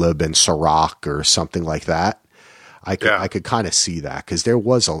Caleb and Serac or something like that. I could kind of see that because there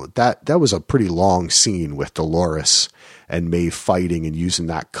was that was a pretty long scene with Dolores and Maeve fighting and using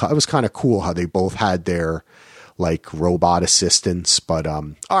that. It was kind of cool how they both had their like robot assistants. But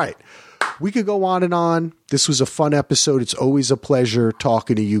all right, we could go on and on. This was a fun episode. It's always a pleasure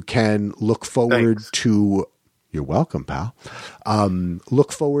talking to you, Ken. Look forward to. You're welcome, pal.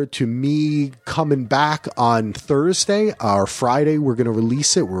 Look forward to me coming back on Thursday or Friday. We're going to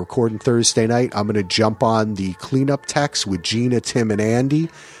release it. We're recording Thursday night. I'm going to jump on the cleanup text with Gina, Tim, and Andy.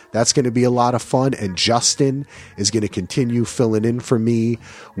 That's going to be a lot of fun. And Justin is going to continue filling in for me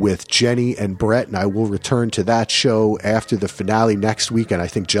with Jenny and Brett. And I will return to that show after the finale next week. And I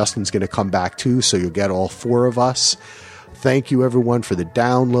think Justin's going to come back too. So you'll get all four of us. Thank you, everyone, for the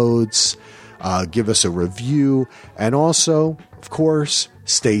downloads. Give us a review. And also, of course,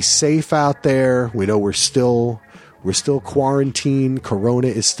 stay safe out there. We know we're still quarantined. Corona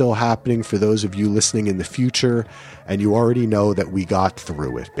is still happening for those of you listening in the future. And you already know that we got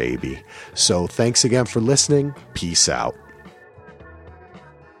through it, baby. So thanks again for listening. Peace out.